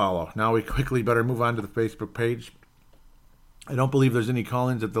a follow. Now we quickly better move on to the Facebook page. I don't believe there's any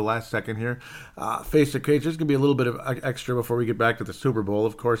call-ins at the last second here. Facebook page, there's going to be a little bit of extra before we get back to the Super Bowl.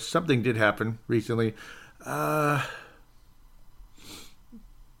 Of course, something did happen recently. Colin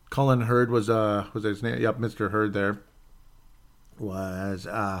Hurd was his name? Yep, Mr. Hurd there was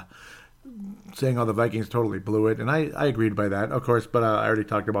saying how the Vikings totally blew it, and I agreed by that, of course, but I already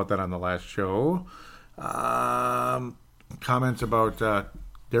talked about that on the last show. Comments about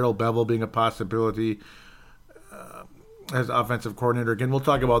Darrell Bevell being a possibility as offensive coordinator. Again, we'll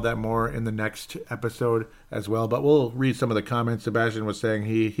talk about that more in the next episode as well, but we'll read some of the comments. Sebastian was saying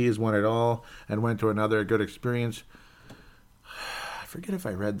he has won it all and went to another good experience. I forget if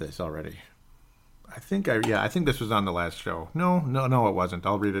I read this already. I think this was on the last show. No, it wasn't.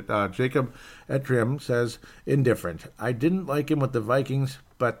 I'll read it. Jacob Etrium says, indifferent. I didn't like him with the Vikings,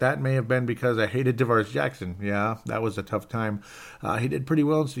 but that may have been because I hated DeVaris Jackson. Yeah, that was a tough time. He did pretty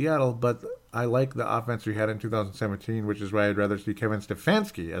well in Seattle, but I like the offense we had in 2017, which is why I'd rather see Kevin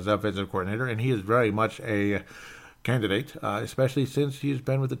Stefanski as offensive coordinator, and he is very much a candidate, especially since he's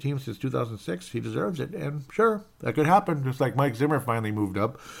been with the team since 2006. He deserves it, and sure, that could happen, just like Mike Zimmer finally moved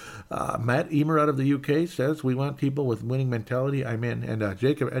up. Matt Emer out of the UK says, we want people with winning mentality. I'm in. And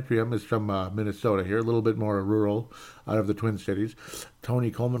Jacob Etrium is from Minnesota here, a little bit more rural out of the Twin Cities.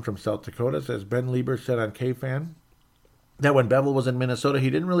 Tony Coleman from South Dakota says, Ben Lieber said on K-Fan that when Bevel was in Minnesota, he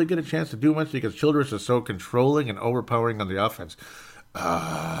didn't really get a chance to do much because Childress is so controlling and overpowering on the offense.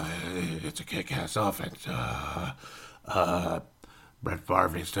 It's a kick-ass offense. Brett Favre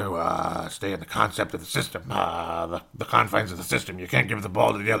needs to stay in the concept of the system, the confines of the system. You can't give the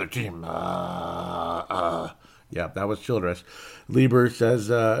ball to the other team. Yeah, that was Childress. Lieber says,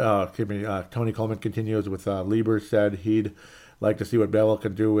 Tony Coleman continues with Lieber said he'd like to see what Bell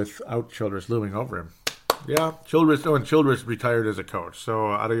can do without Childress looming over him. Yeah, Childress retired as a coach, so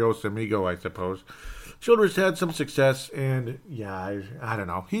adios amigo, I suppose. Childress had some success, and yeah, I don't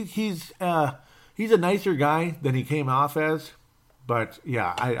know. He's a nicer guy than he came off as, but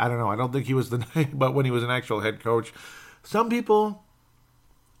yeah, I don't know. I don't think he was but when he was an actual head coach, some people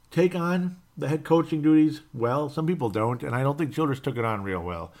take on the head coaching duties well. Some people don't, and I don't think Childress took it on real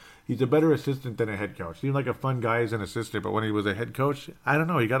well. He's a better assistant than a head coach. Seemed like a fun guy as an assistant, but when he was a head coach, I don't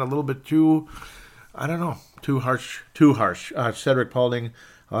know. He got a little bit too harsh. Cedric Paulding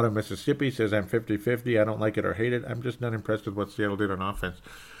out of Mississippi says, I'm 50-50. I don't like it or hate it. I'm just not impressed with what Seattle did on offense.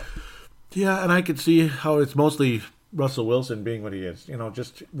 Yeah, and I could see how it's mostly Russell Wilson being what he is. You know,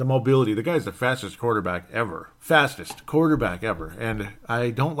 just the mobility. The guy's the fastest quarterback ever. And I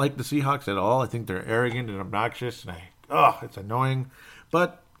don't like the Seahawks at all. I think they're arrogant and obnoxious, and it's annoying.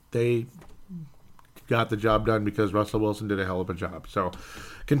 But they got the job done because Russell Wilson did a hell of a job. So,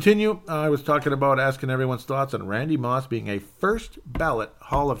 continue. I was talking about asking everyone's thoughts on Randy Moss being a first ballot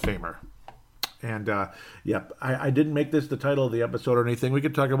Hall of Famer. And, I didn't make this the title of the episode or anything. We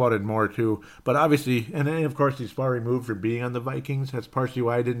could talk about it more, too. But obviously, and of course, he's far removed from being on the Vikings. That's partially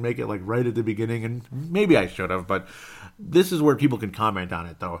why I didn't make it, like, right at the beginning. And maybe I should have, but this is where people can comment on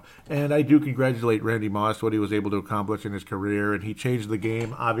it, though. And I do congratulate Randy Moss, what he was able to accomplish in his career. And he changed the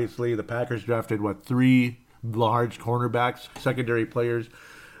game, obviously. The Packers drafted, 3 large cornerbacks, secondary players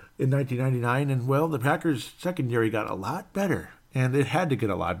in 1999. And, well, the Packers secondary got a lot better. And it had to get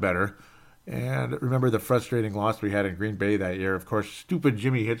a lot better. And remember the frustrating loss we had in Green Bay that year. Of course, stupid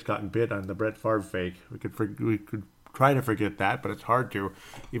Jimmy Hitchcock bit on the Brett Favre fake. We could try to forget that, but it's hard to,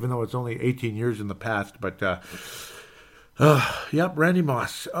 even though it's only 18 years in the past. But, Randy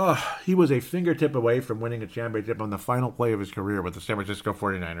Moss. He was a fingertip away from winning a championship on the final play of his career with the San Francisco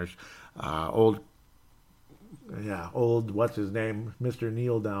 49ers. Old, what's his name, Mr.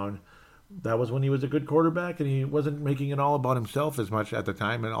 Kneel Down. That was when he was a good quarterback, and he wasn't making it all about himself as much at the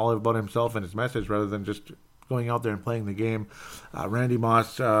time, and all about himself and his message rather than just going out there and playing the game. Randy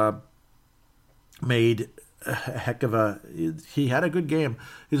Moss made a heck of he had a good game.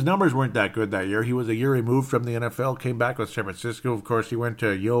 His numbers weren't that good that year. He was a year removed from the NFL, came back with San Francisco. Of course, he went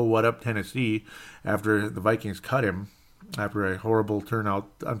to what up, Tennessee, after the Vikings cut him. After a horrible turnout,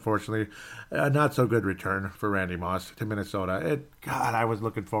 unfortunately. Not so good return for Randy Moss to Minnesota. I was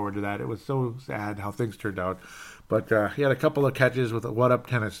looking forward to that. It was so sad how things turned out. But he had a couple of catches with what up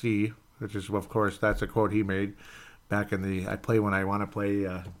Tennessee, which is, of course, that's a quote he made back in the I play when I want to play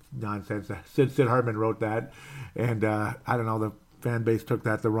nonsense. Sid Hartman wrote that. And I don't know, the fan base took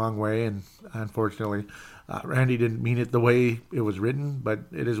that the wrong way. And unfortunately, Randy didn't mean it the way it was written, but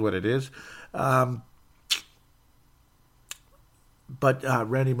it is what it is. But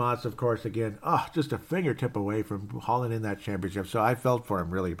Randy Moss, of course, again, just a fingertip away from hauling in that championship. So I felt for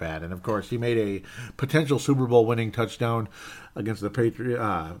him really bad. And, of course, he made a potential Super Bowl winning touchdown against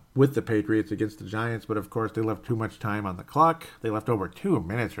the with the Patriots against the Giants. But, of course, they left too much time on the clock. They left over 2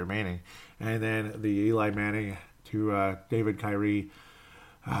 minutes remaining. And then the Eli Manning to David Kyrie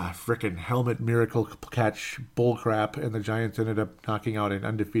frickin' helmet miracle catch bullcrap. And the Giants ended up knocking out an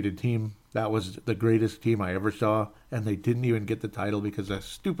undefeated team. That was the greatest team I ever saw, and they didn't even get the title because of a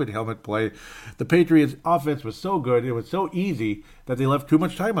stupid helmet play. The Patriots' offense was so good, it was so easy that they left too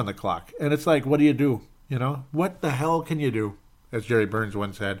much time on the clock. And it's like, what do you do? You know, what the hell can you do? As Jerry Burns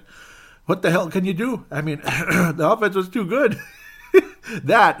once said, what the hell can you do? I mean, the offense was too good.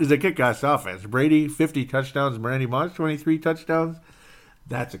 That is a kick-ass offense. Brady, 50 touchdowns. Randy Moss, 23 touchdowns.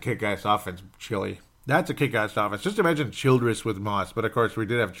 That's a kick-ass offense, Chili. That's a kick-ass offense. Just imagine Childress with Moss. But, of course, we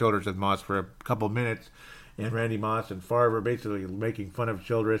did have Childress with Moss for a couple minutes. And Randy Moss and Favre were basically making fun of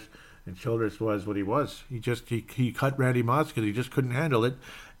Childress. And Childress was what he was. He cut Randy Moss because he just couldn't handle it.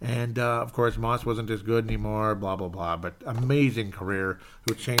 And, of course, Moss wasn't as good anymore, blah, blah, blah. But amazing career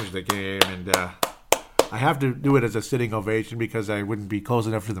who changed the game. And I have to do it as a sitting ovation because I wouldn't be close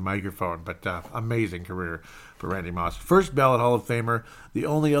enough to the microphone. But amazing career for Randy Moss. First ballot Hall of Famer. The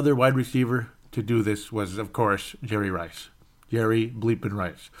only other wide receiver to do this was, of course, Jerry Rice. Jerry Bleepin'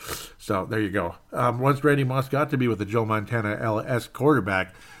 Rice. So, there you go. Once Randy Moss got to be with the Joe Montana LS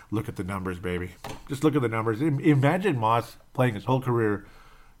quarterback, look at the numbers, baby. Just look at the numbers. Imagine Moss playing his whole career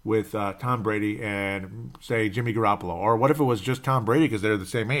with Tom Brady and, say, Jimmy Garoppolo. Or what if it was just Tom Brady because they're the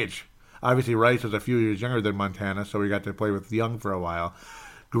same age? Obviously, Rice was a few years younger than Montana, so we got to play with Young for a while.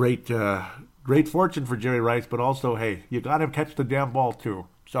 Great fortune for Jerry Rice, but also, hey, you got to catch the damn ball too.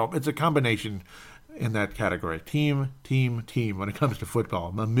 So it's a combination in that category. Team when it comes to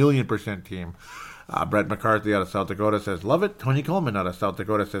football. 1,000,000% team. Brett McCarthy out of South Dakota says, love it. Tony Coleman out of South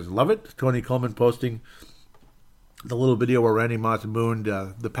Dakota says, love it. Tony Coleman posting the little video where Randy Moss mooned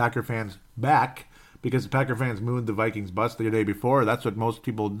the Packer fans back because the Packer fans mooned the Vikings bus the day before. That's what most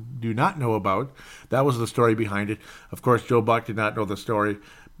people do not know about. That was the story behind it. Of course, Joe Buck did not know the story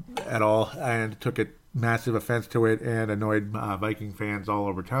at all and took it massive offense to it and annoyed Viking fans all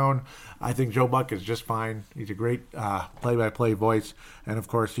over town. I think Joe Buck is just fine. He's a great play-by-play voice. And, of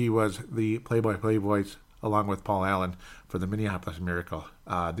course, he was the play-by-play voice along with Paul Allen for the Minneapolis Miracle.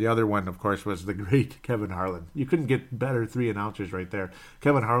 The other one, of course, was the great Kevin Harlan. You couldn't get better three announcers right there.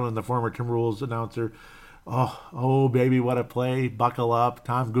 Kevin Harlan, the former Timberwolves announcer. Oh, baby, what a play. Buckle up.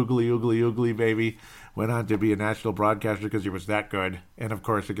 Tom Googly, Oogly, Oogly, baby. Went on to be a national broadcaster because he was that good. And, of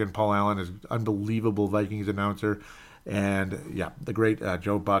course, again, Paul Allen is unbelievable Vikings announcer. And, yeah, the great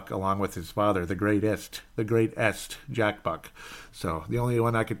Joe Buck, along with his father, the great Est, Jack Buck. So the only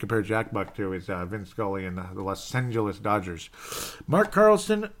one I could compare Jack Buck to is Vince Scully and the Los Angeles Dodgers. Mark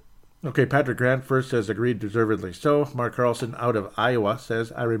Carlson. Okay, Patrick Grant first says, agreed, deservedly so. Mark Carlson out of Iowa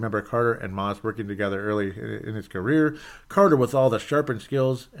says, I remember Carter and Moss working together early in his career. Carter with all the sharpened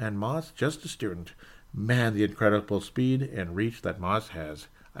skills, and Moss just a student. Man, the incredible speed and reach that Moss has.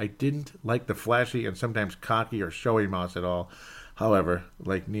 I didn't like the flashy and sometimes cocky or showy Moss at all. However,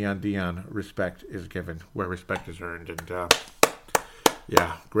 like Neon Dion, respect is given where respect is earned. And,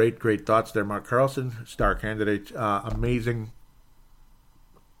 yeah, great thoughts there, Mark Carlson, star candidate. Amazing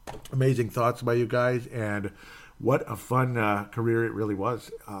thoughts by you guys, and what a fun career it really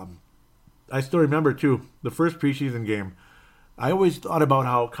was. I still remember, too, the first preseason game. I always thought about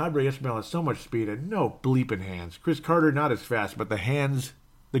how Kadri Ismail has so much speed and no bleeping hands. Chris Carter, not as fast, but the hands,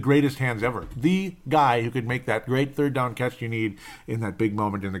 the greatest hands ever. The guy who could make that great third down catch you need in that big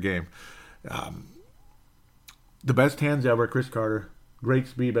moment in the game. The best hands ever, Chris Carter. Great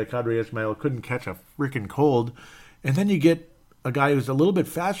speed by Kadri Ismail. Couldn't catch a freaking cold. And then you get a guy who's a little bit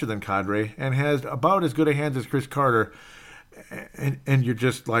faster than Kadri and has about as good a hands as Chris Carter. And you're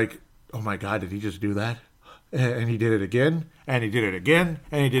just like, oh my God, did he just do that? And he did it again, and he did it again,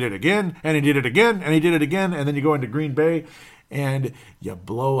 and he did it again, and he did it again, and he did it again, and then you go into Green Bay, and you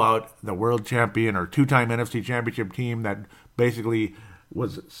blow out the world champion or two-time NFC championship team that basically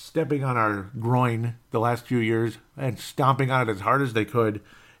was stepping on our groin the last few years and stomping on it as hard as they could,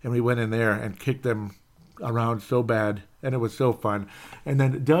 and we went in there and kicked them around so bad, and it was so fun. And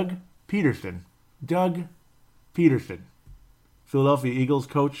then Doug Peterson, Philadelphia Eagles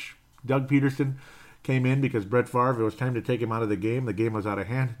coach, Doug Peterson, came in because Brett Favre, it was time to take him out of the game. The game was out of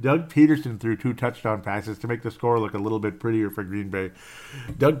hand. Doug Peterson threw 2 touchdown passes to make the score look a little bit prettier for Green Bay.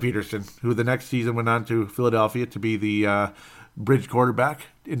 Doug Peterson, who the next season went on to Philadelphia to be the bridge quarterback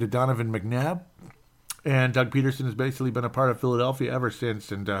into Donovan McNabb. And Doug Peterson has basically been a part of Philadelphia ever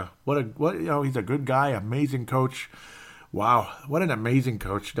since. And he's a good guy, amazing coach. Wow, what an amazing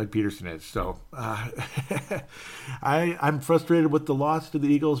coach Doug Peterson is. So I'm frustrated with the loss to the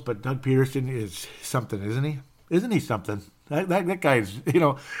Eagles, but Doug Peterson is something, isn't he? Isn't he something? That guy's,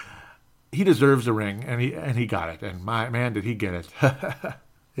 he deserves a ring, and he got it. And my man, did he get it?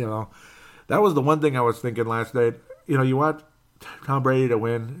 That was the one thing I was thinking last night. You want Tom Brady to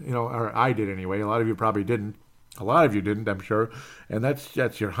win, or I did anyway. A lot of you probably didn't. A lot of you didn't, I'm sure. And that's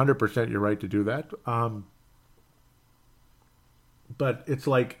your 100% your right to do that. But it's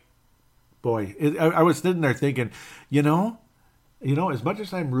like, boy, I was sitting there thinking, as much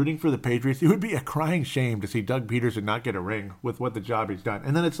as I'm rooting for the Patriots, it would be a crying shame to see Doug Peterson not get a ring with what the job he's done.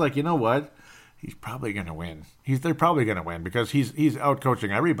 And then it's like, you know what? He's probably going to win. They're probably going to win because he's out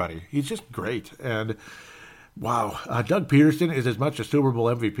coaching everybody. He's just great. And wow, Doug Peterson is as much a Super Bowl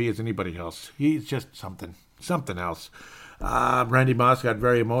MVP as anybody else. He's just something else. Randy Moss got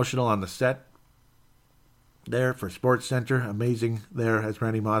very emotional on the set there for Sports Center. Amazing there as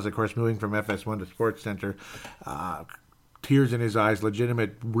Randy Moss, of course, moving from FS1 to Sports Center. Tears in his eyes,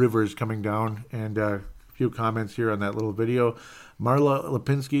 legitimate rivers coming down. And a few comments here on that little video. Marla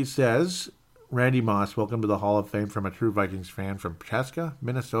Lipinski says, Randy Moss, welcome to the Hall of Fame from a true Vikings fan from Chaska,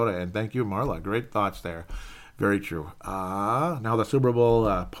 Minnesota. And thank you, Marla. Great thoughts there. Very true. Now the Super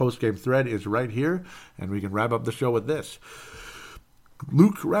Bowl post-game thread is right here, and we can wrap up the show with this.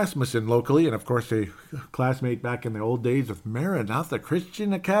 Luke Rasmussen locally, and of course a classmate back in the old days of Maranatha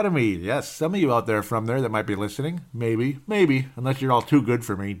Christian Academy. Yes, some of you out there from there that might be listening. Maybe, unless you're all too good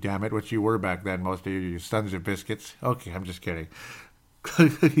for me, damn it, which you were back then, most of you sons of biscuits. Okay, I'm just kidding.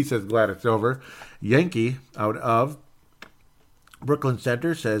 He says, glad it's over. Yankee out of Brooklyn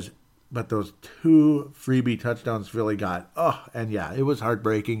Center says, but those 2 freebie touchdowns Philly got. Oh, and yeah, it was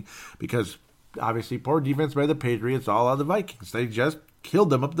heartbreaking because obviously poor defense by the Patriots, all on the Vikings. They just killed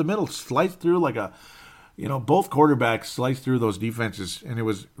them up the middle, sliced through like a, both quarterbacks sliced through those defenses, and it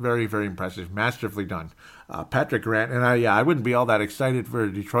was very, very impressive, masterfully done. Patrick Grant, and I wouldn't be all that excited for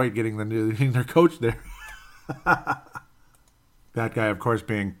Detroit getting their coach there. That guy, of course,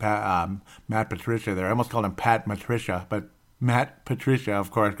 being Matt Patricia there. I almost called him Pat Patricia, but Matt Patricia, of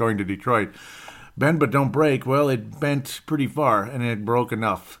course, going to Detroit. Bend but don't break. Well, it bent pretty far, and it broke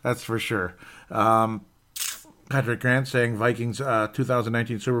enough. That's for sure. Patrick Grant saying Vikings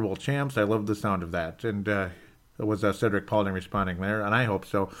 2019 Super Bowl champs. I love the sound of that. And it was Cedric Paulding responding there, and I hope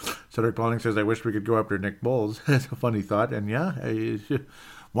so. Cedric Paulding says, I wish we could go after Nick Foles. That's a funny thought. And yeah,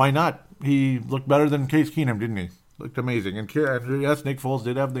 why not? He looked better than Case Keenum, didn't he? Looked amazing. And yes, Nick Foles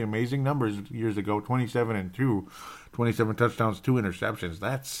did have the amazing numbers years ago, 27-2, 27 touchdowns, 2 interceptions.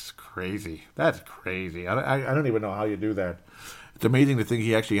 That's crazy. I don't even know how you do that. It's amazing to think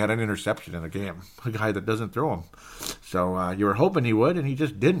he actually had an interception in a game, a guy that doesn't throw them. So you were hoping he would, and he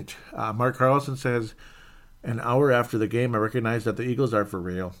just didn't. Mark Carlson says, an hour after the game, I recognize that the Eagles are for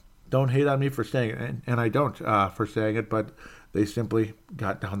real. Don't hate on me for saying it, and I don't for saying it, but they simply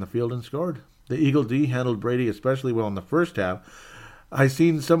got down the field and scored. The Eagle D handled Brady especially well in the first half. I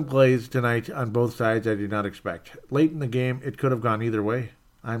seen some plays tonight on both sides I did not expect. Late in the game, it could have gone either way.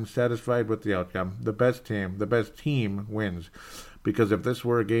 I'm satisfied with the outcome. The best team wins. Because if this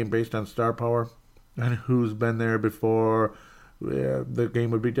were a game based on star power and who's been there before, the game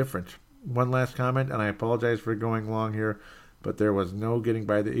would be different. One last comment, and I apologize for going long here, but there was no getting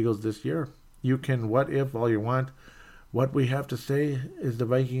by the Eagles this year. You can what if all you want. What we have to say is the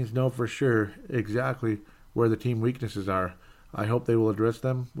Vikings know for sure exactly where the team weaknesses are. I hope they will address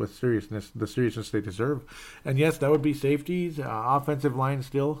them with the seriousness they deserve. And yes, that would be safeties, offensive line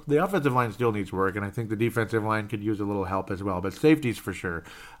still. The offensive line still needs work, and I think the defensive line could use a little help as well. But safeties for sure.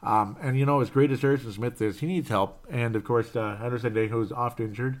 And as great as Harrison Smith is, he needs help. And of course, Henderson Dejo's oft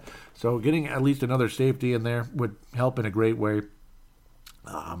injured. So getting at least another safety in there would help in a great way.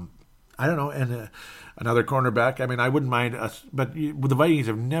 I don't know, and another cornerback. I mean, I wouldn't mind us, but the Vikings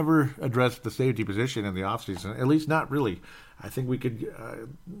have never addressed the safety position in the offseason, at least not really. I think we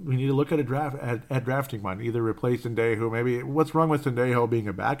need to look at at drafting one, either replace Sendejo. Maybe what's wrong with Sendejo being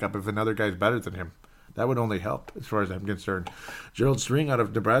a backup if another guy's better than him? That would only help, as far as I'm concerned. Gerald String out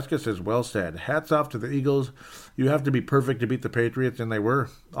of Nebraska says, well said. Hats off to the Eagles. You have to be perfect to beat the Patriots, and they were.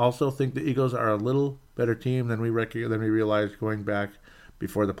 Also think the Eagles are a little better team than we realized going back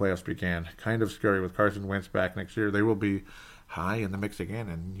before the playoffs began. Kind of scary with Carson Wentz back next year. They will be high in the mix again,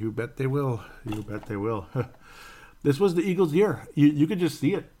 and you bet they will. You bet they will. This was the Eagles' year. You could just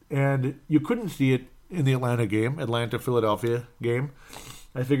see it, and you couldn't see it in the Atlanta-Philadelphia game.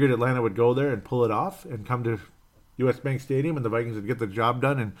 I figured Atlanta would go there and pull it off and come to U.S. Bank Stadium, and the Vikings would get the job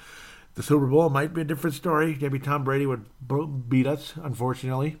done, and the Super Bowl might be a different story. Maybe Tom Brady would beat us,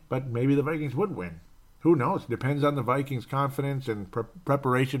 unfortunately, but maybe the Vikings would win. Who knows? Depends on the Vikings' confidence and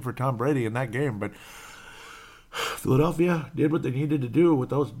preparation for Tom Brady in that game. But Philadelphia did what they needed to do with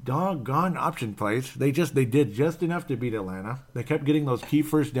those doggone option plays. They did just enough to beat Atlanta. They kept getting those key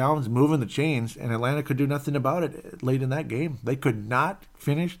first downs, moving the chains, and Atlanta could do nothing about it late in that game. They could not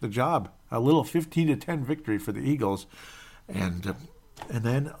finish the job. A little 15-10 victory for the Eagles. And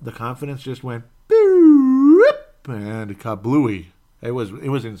then the confidence just went boop, and kablooey. It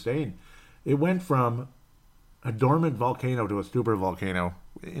was insane. It went from a dormant volcano to a super volcano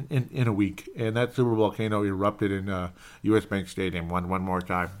in a week. And that super volcano erupted in U.S. Bank Stadium one more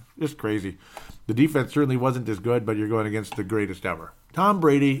time. Just crazy. The defense certainly wasn't as good, but you're going against the greatest ever. Tom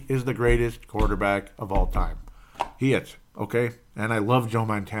Brady is the greatest quarterback of all time. He is, okay? And I love Joe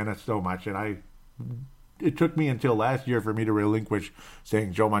Montana so much. And it took me until last year for me to relinquish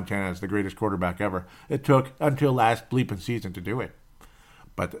saying Joe Montana is the greatest quarterback ever. It took until last bleeping season to do it.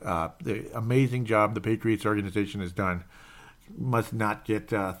 But the amazing job the Patriots organization has done must not get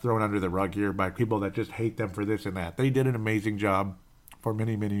thrown under the rug here by people that just hate them for this and that. They did an amazing job for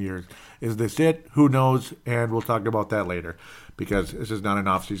many, many years. Is this it? Who knows? And we'll talk about that later because this is not an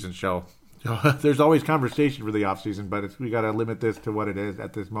off-season show. So, there's always conversation for the off-season, but we got to limit this to what it is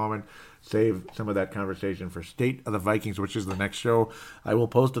at this moment. Save some of that conversation for State of the Vikings, which is the next show. I will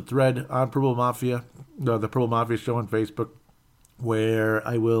post a thread on Purple Mafia, the Purple Mafia show on Facebook, where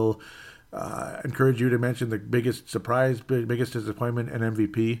I will encourage you to mention the biggest surprise, biggest disappointment, and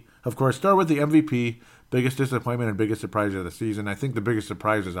MVP. Of course, start with the MVP, biggest disappointment and biggest surprise of the season. I think the biggest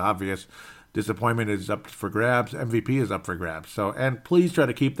surprise is obvious. Disappointment is up for grabs. MVP is up for grabs. So, and please try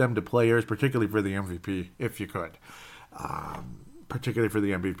to keep them to players, particularly for the MVP, if you could. Particularly for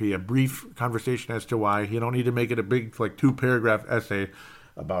the MVP. A brief conversation as to why. You don't need to make it a big, 2-paragraph essay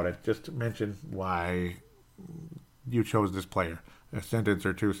about it. Just mention why you chose this player. A sentence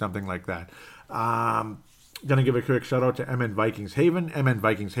or two, something like that. Going to give a quick shout out to MN Vikings Haven. MN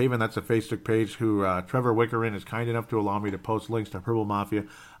Vikings Haven, that's a Facebook page who Trevor Wickerin is kind enough to allow me to post links to Purple Mafia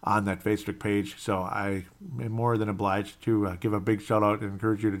on that Facebook page. So I am more than obliged to give a big shout out and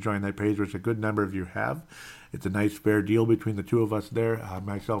encourage you to join that page, which a good number of you have. It's a nice, fair deal between the two of us there,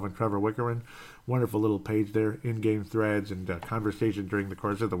 myself and Trevor Wickerin. Wonderful little page there, in-game threads and conversation during the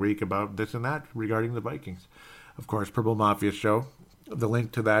course of the week about this and that regarding the Vikings. Of course, Purple Mafia Show. The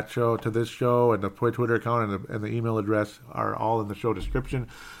link to that show, to this show, and the Twitter account and the email address are all in the show description.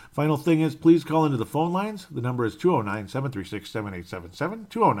 Final thing is, please call into the phone lines. The number is 209-736-7877,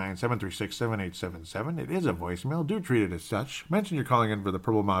 209-736-7877. It is a voicemail. Do treat it as such. Mention you're calling in for the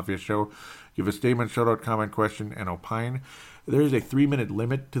Purple Mafia Show. Give a statement, shout-out, comment, question, and opine. There is a 3-minute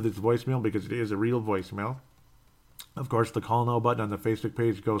limit to this voicemail because it is a real voicemail. Of course, the call now button on the Facebook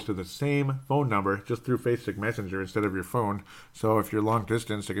page goes to the same phone number, just through Facebook Messenger instead of your phone. So if you're long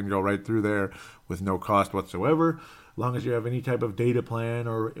distance, it can go right through there with no cost whatsoever. As long as you have any type of data plan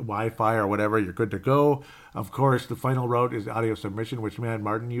or Wi-Fi or whatever, you're good to go. Of course, the final route is audio submission, which Mad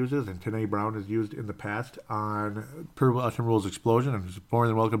Martin uses, and Tanae Brown has used in the past on Purple Awesome Rules Explosion, and is more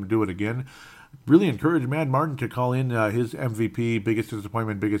than welcome to do it again. Really encourage Mad Martin to call in his MVP, biggest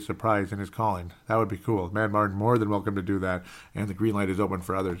disappointment, biggest surprise in his calling. That would be cool. Mad Martin, more than welcome to do that. And the green light is open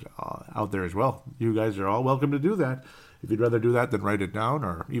for others out there as well. You guys are all welcome to do that. If you'd rather do that, then write it down,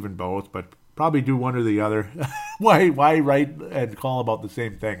 or even both, but probably do one or the other. Why write and call about the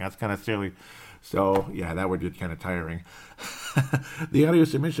same thing? That's kind of silly. So, yeah, that would get kind of tiring. The audio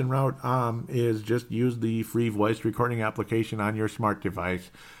submission route is just use the free voice recording application on your smart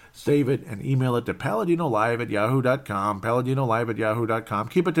device. Save it and email it to paladinolive@yahoo.com, paladinolive@yahoo.com.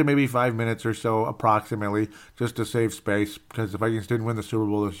 Keep it to maybe 5 minutes or so, approximately, just to save space, because the Vikings didn't win the Super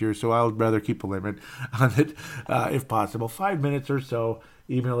Bowl this year, so I would rather keep a limit on it, if possible. 5 minutes or so,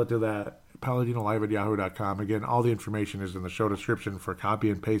 email it to that, paladinolive@yahoo.com. Again, all the information is in the show description for copy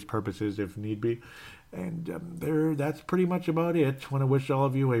and paste purposes if need be. And that's pretty much about it. I want to wish all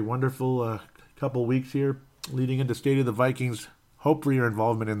of you a wonderful couple weeks here, leading into State of the Vikings. Hope for your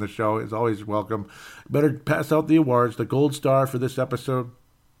involvement in the show is always welcome. Better pass out the awards. The gold star for this episode.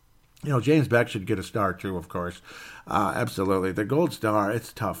 James Beck should get a star too, of course. Absolutely. The gold star,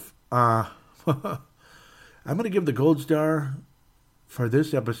 it's tough. I'm going to give the gold star for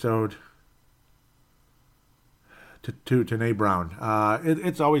this episode to Tanae Brown.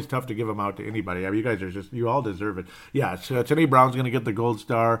 It's always tough to give them out to anybody. I mean, you guys are you all deserve it. Yeah, so Tanae Brown's going to get the gold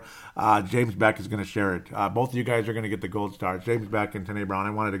star. James Beck is going to share it. Both of you guys are going to get the gold star. James Beck and Tanae Brown.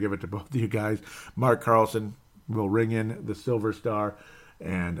 I wanted to give it to both of you guys. Mark Carlson will ring in the silver star,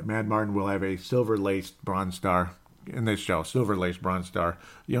 and Mad Martin will have a silver-laced bronze star in this show, silver-laced bronze star.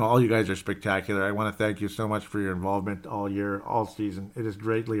 All you guys are spectacular. I want to thank you so much for your involvement all year, all season. It is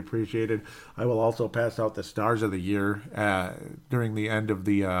greatly appreciated. I will also pass out the stars of the year during the end of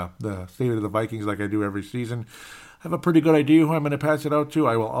the State of the Vikings, like I do every season. I have a pretty good idea who I'm going to pass it out to.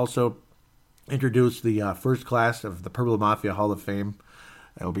 I will also introduce the first class of the Purple Mafia Hall of Fame.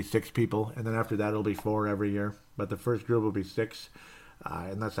 It will be 6 people, and then after that it'll be 4 every year. But the first group will be 6.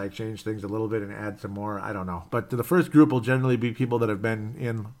 Unless I change things a little bit and add some more, I don't know. But the first group will generally be people that have been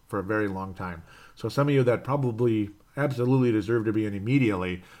in for a very long time. So some of you that probably absolutely deserve to be in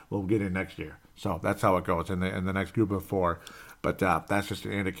immediately will get in next year. So that's how it goes in the next group of 4. But that's just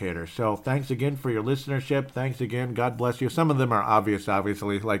an indicator. So thanks again for your listenership. Thanks again. God bless you. Some of them are obvious,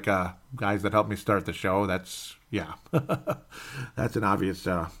 obviously, like guys that helped me start the show. That's that's an obvious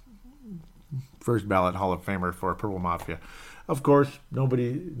first ballot Hall of Famer for Purple Mafia. Of course,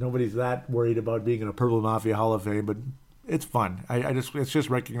 nobody's that worried about being in a Purple Mafia Hall of Fame, but it's fun. It's just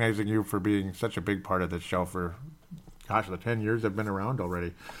recognizing you for being such a big part of this show for, the 10 years I've been around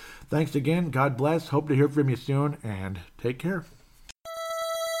already. Thanks again. God bless. Hope to hear from you soon, and take care.